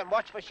and I, and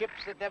watch for ships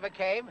that never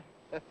came.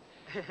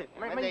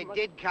 When they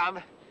did come,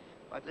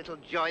 what little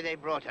joy they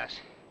brought us.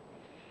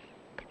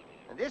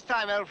 And this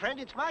time, old friend,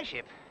 it's my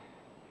ship.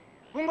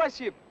 Bunga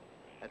ship.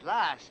 At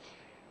last.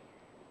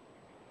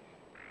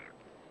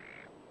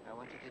 I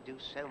wanted to do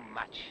so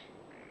much.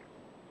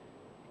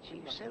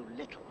 achieve so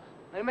little.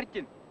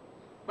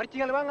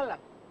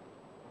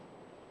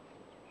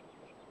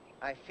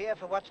 I fear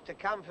for what's to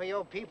come for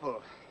your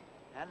people.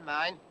 And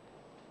mine.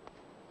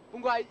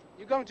 Bunga,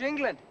 you're going to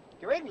England?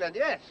 To England,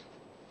 yes.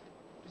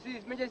 To see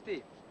His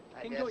Majesty?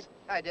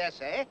 I dare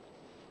say.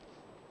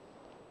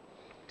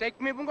 Take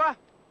me, Bunga?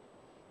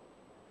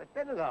 But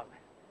Bennelong,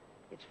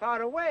 it's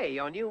far away,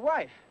 your new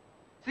wife.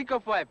 Think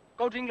of wife.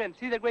 Go to England,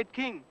 see the great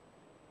king.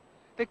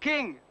 The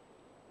king.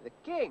 The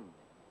king?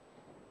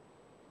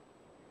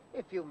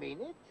 If you mean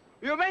it.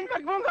 You mean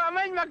Bunga,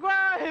 mean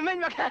Magua, mean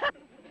Mag...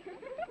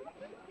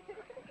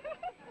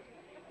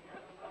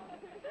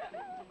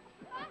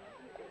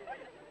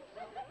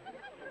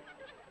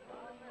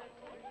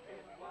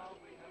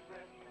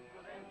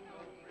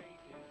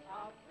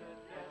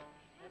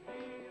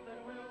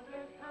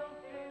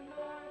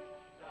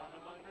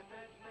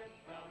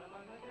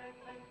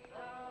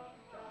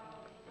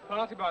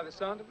 Party by the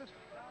sound of it.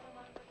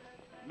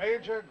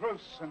 Major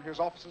Gross and his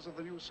officers of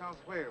the New South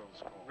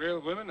Wales.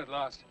 Real women at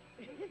last.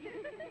 Well,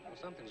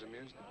 something's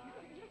amused them.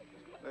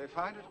 They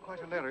find it quite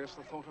hilarious,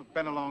 the thought of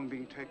Bennelong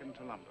being taken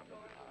to London.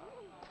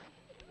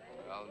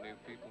 Well, new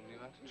people, new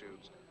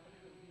attitudes.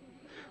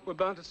 We're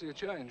bound to see a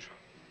change.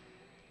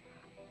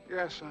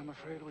 Yes, I'm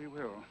afraid we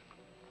will.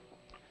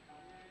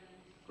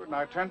 Good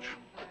night, Tench.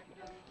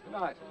 Good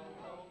night.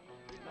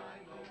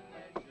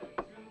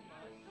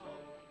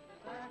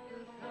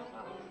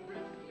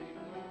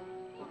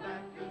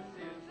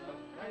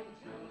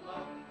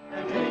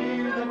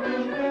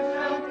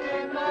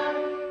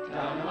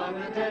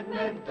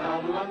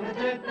 Down among the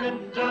dead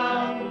men,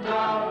 down,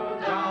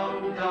 down,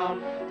 down,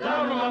 down,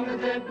 down among the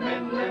dead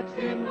men, let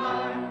him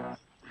lie.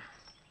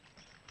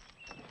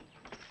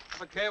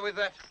 Have a care with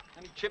that.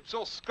 Any chips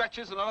or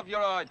scratches and I'll have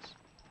your hides.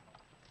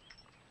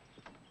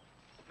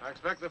 I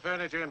expect the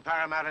furniture in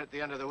Parramatta at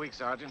the end of the week,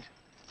 Sergeant.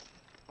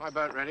 My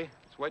boat ready?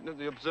 It's waiting at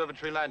the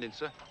observatory landing,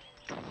 sir.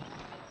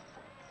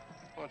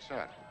 What's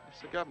that?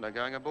 It's the governor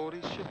going aboard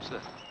his ship,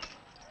 sir.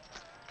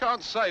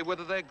 Can't say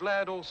whether they're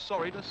glad or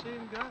sorry to see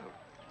him go.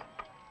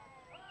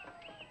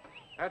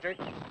 Patrick.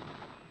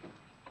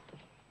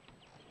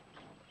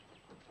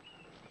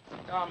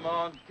 Come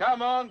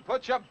on,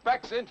 put your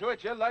backs into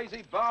it, you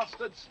lazy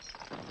bastards.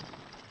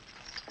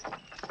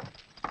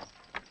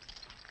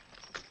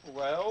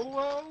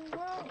 Well.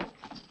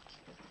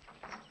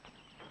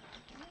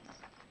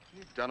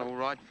 You've done all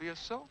right for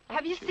yourself.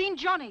 Have you seen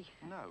Johnny?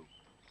 No.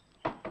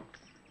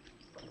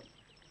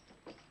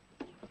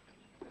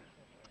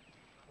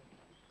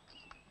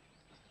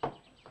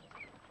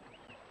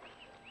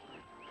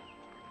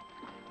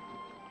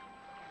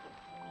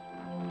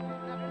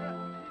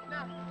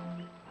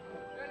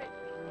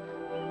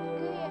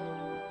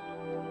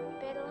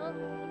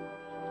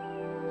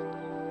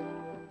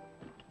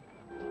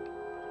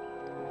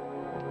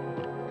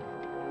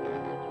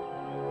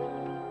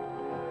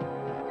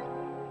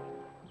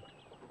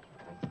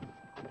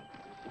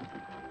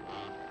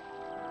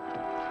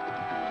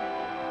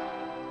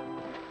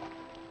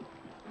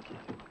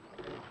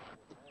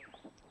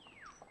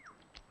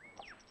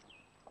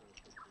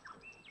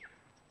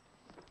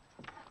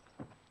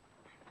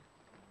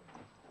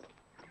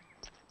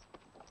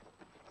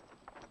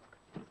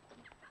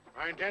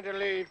 I intend to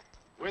leave,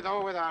 with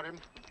or without him.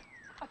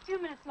 A few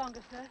minutes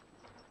longer, sir.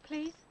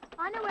 Please.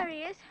 I know where he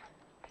is.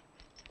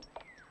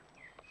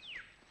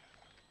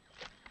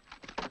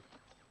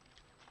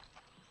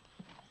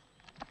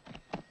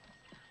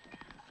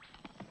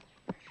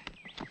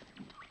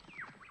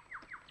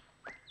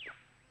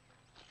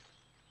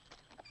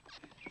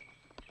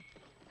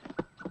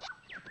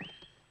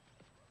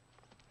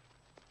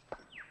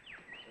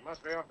 He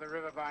must be off the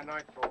river by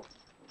nightfall.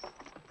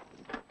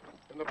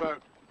 In the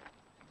boat.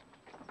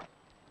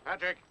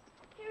 Patrick.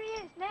 Here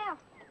he is, now.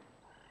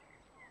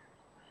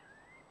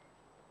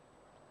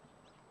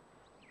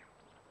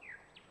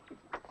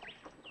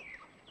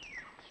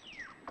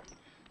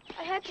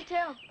 I had to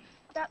tell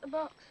about the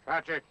box.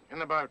 Patrick, in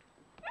the boat.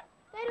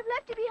 They'd have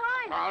left it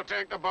behind. I'll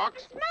take the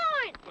box. It's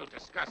mine. We'll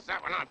discuss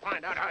that when I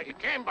find out how you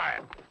came by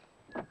it.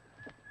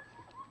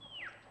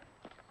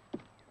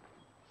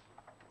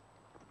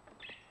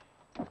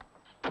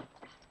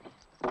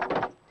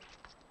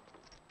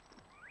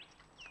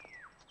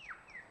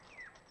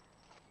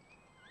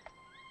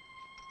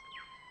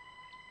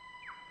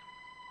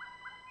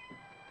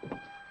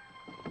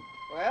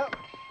 Well,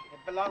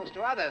 it belongs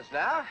to others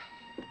now.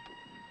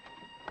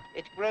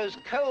 It grows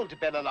cold to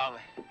Bennelong.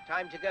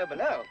 Time to go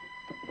below.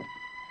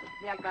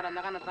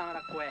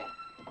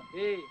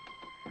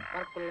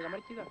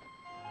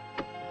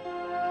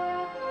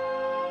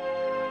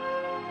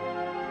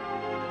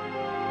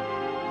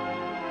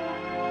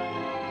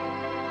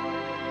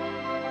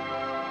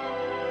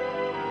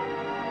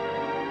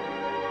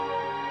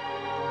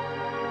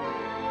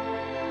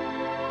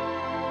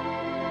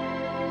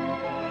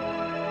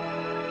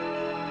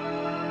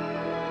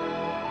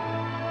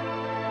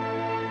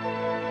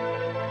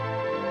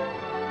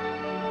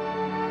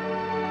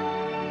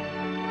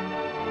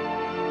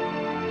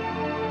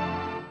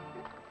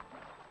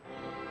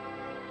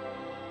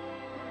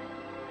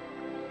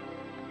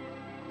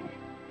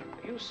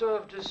 You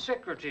served as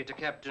secretary to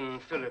Captain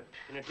Phillip,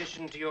 in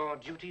addition to your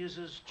duties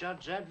as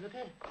judge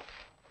advocate?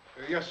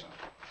 Yes,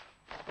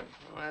 sir.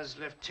 As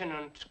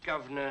lieutenant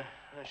governor,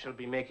 I shall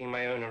be making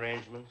my own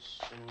arrangements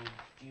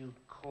in due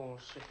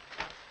course.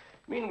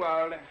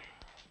 Meanwhile,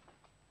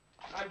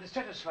 I'm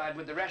dissatisfied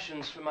with the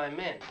rations for my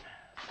men.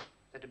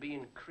 They're to be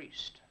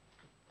increased.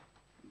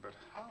 But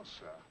how,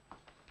 sir?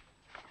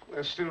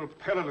 We're still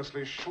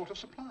perilously short of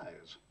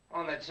supplies.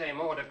 On that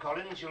same order,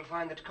 Collins, you'll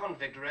find that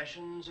convict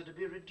rations are to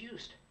be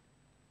reduced.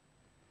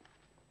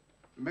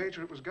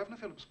 Major, it was Governor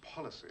Phillip's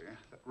policy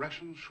that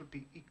rations should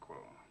be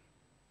equal.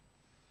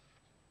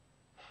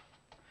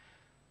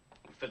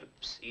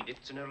 Phillip's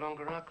edicts are no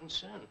longer our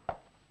concern.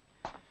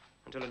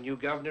 Until a new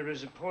governor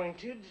is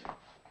appointed,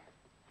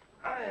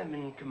 I am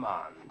in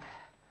command.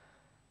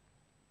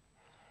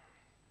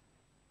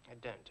 I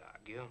don't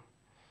argue,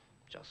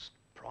 just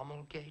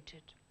promulgate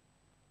it.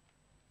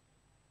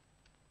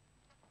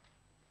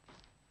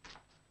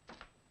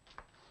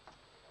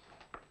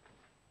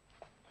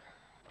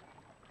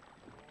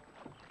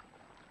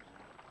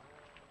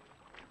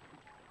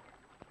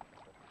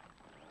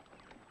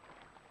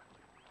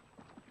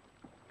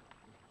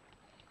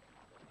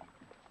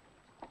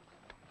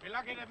 Be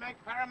lucky to make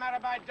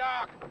Parramatta by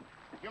dark.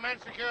 You men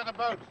secure the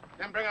boat,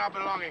 then bring our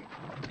belongings.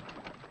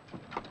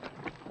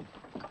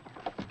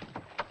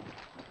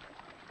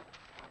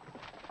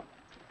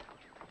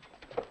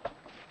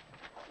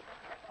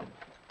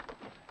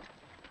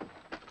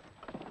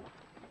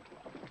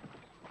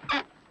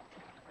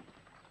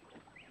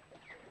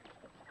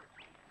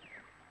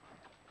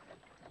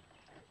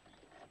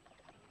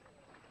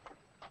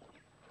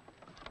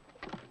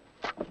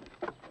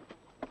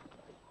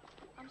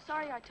 I'm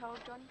sorry I told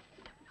Johnny.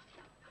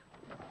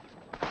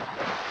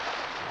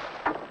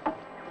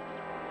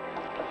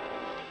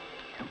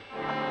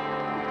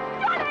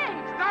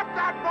 Stop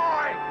that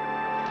boy!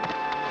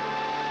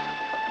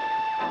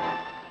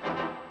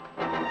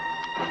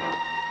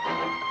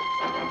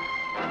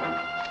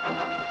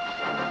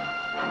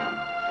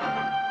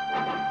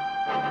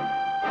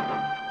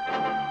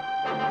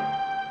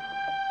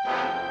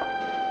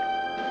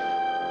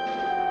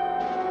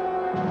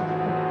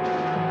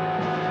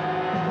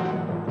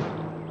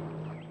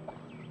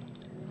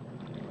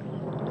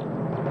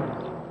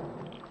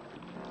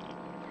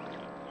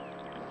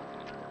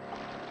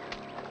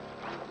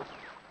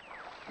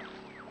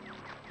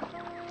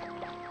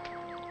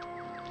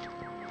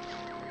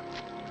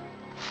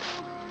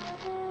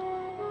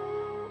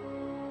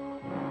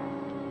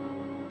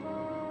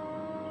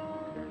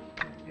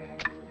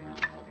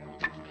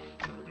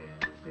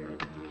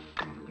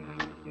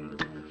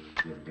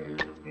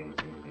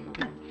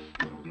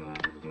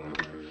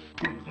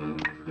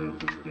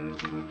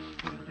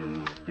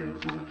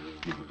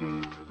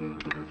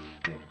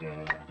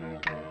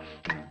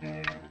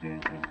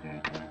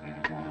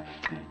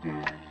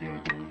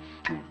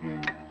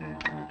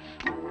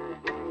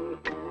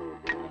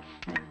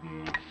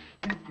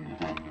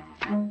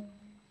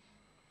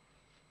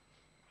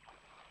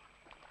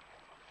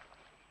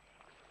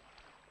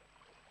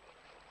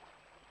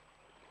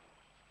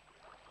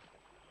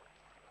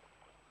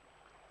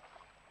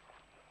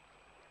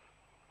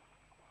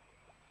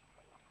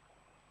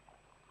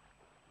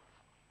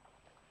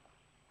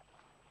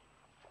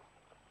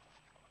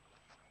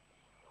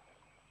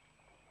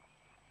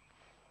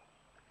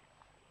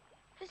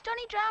 Is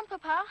Johnny drowned,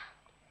 Papa?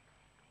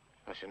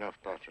 That's enough,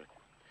 Patrick.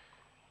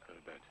 Go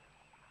to bed.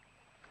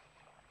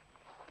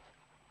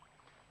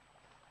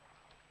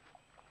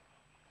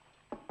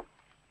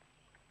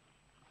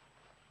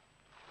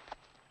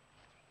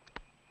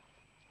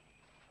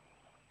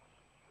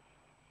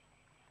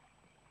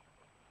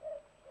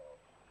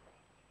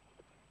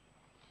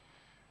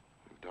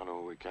 We've done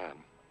all we can. I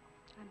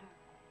know.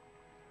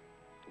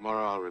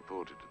 Tomorrow I'll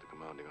report it to the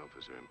commanding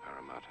officer in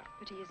Parramatta.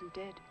 But he isn't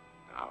dead.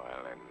 Ah,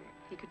 well, then.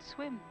 He could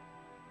swim.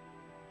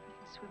 He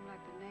can swim like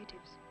the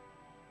natives.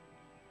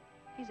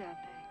 He's out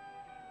there.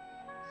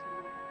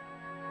 Somewhere.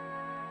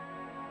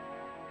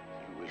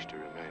 If you wish to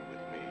remain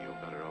with me, you're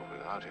better off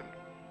without him.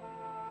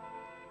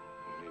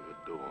 You leave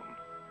at dawn.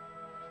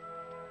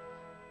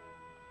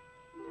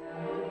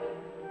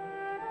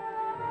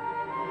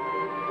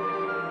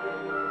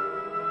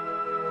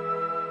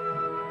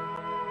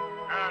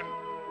 And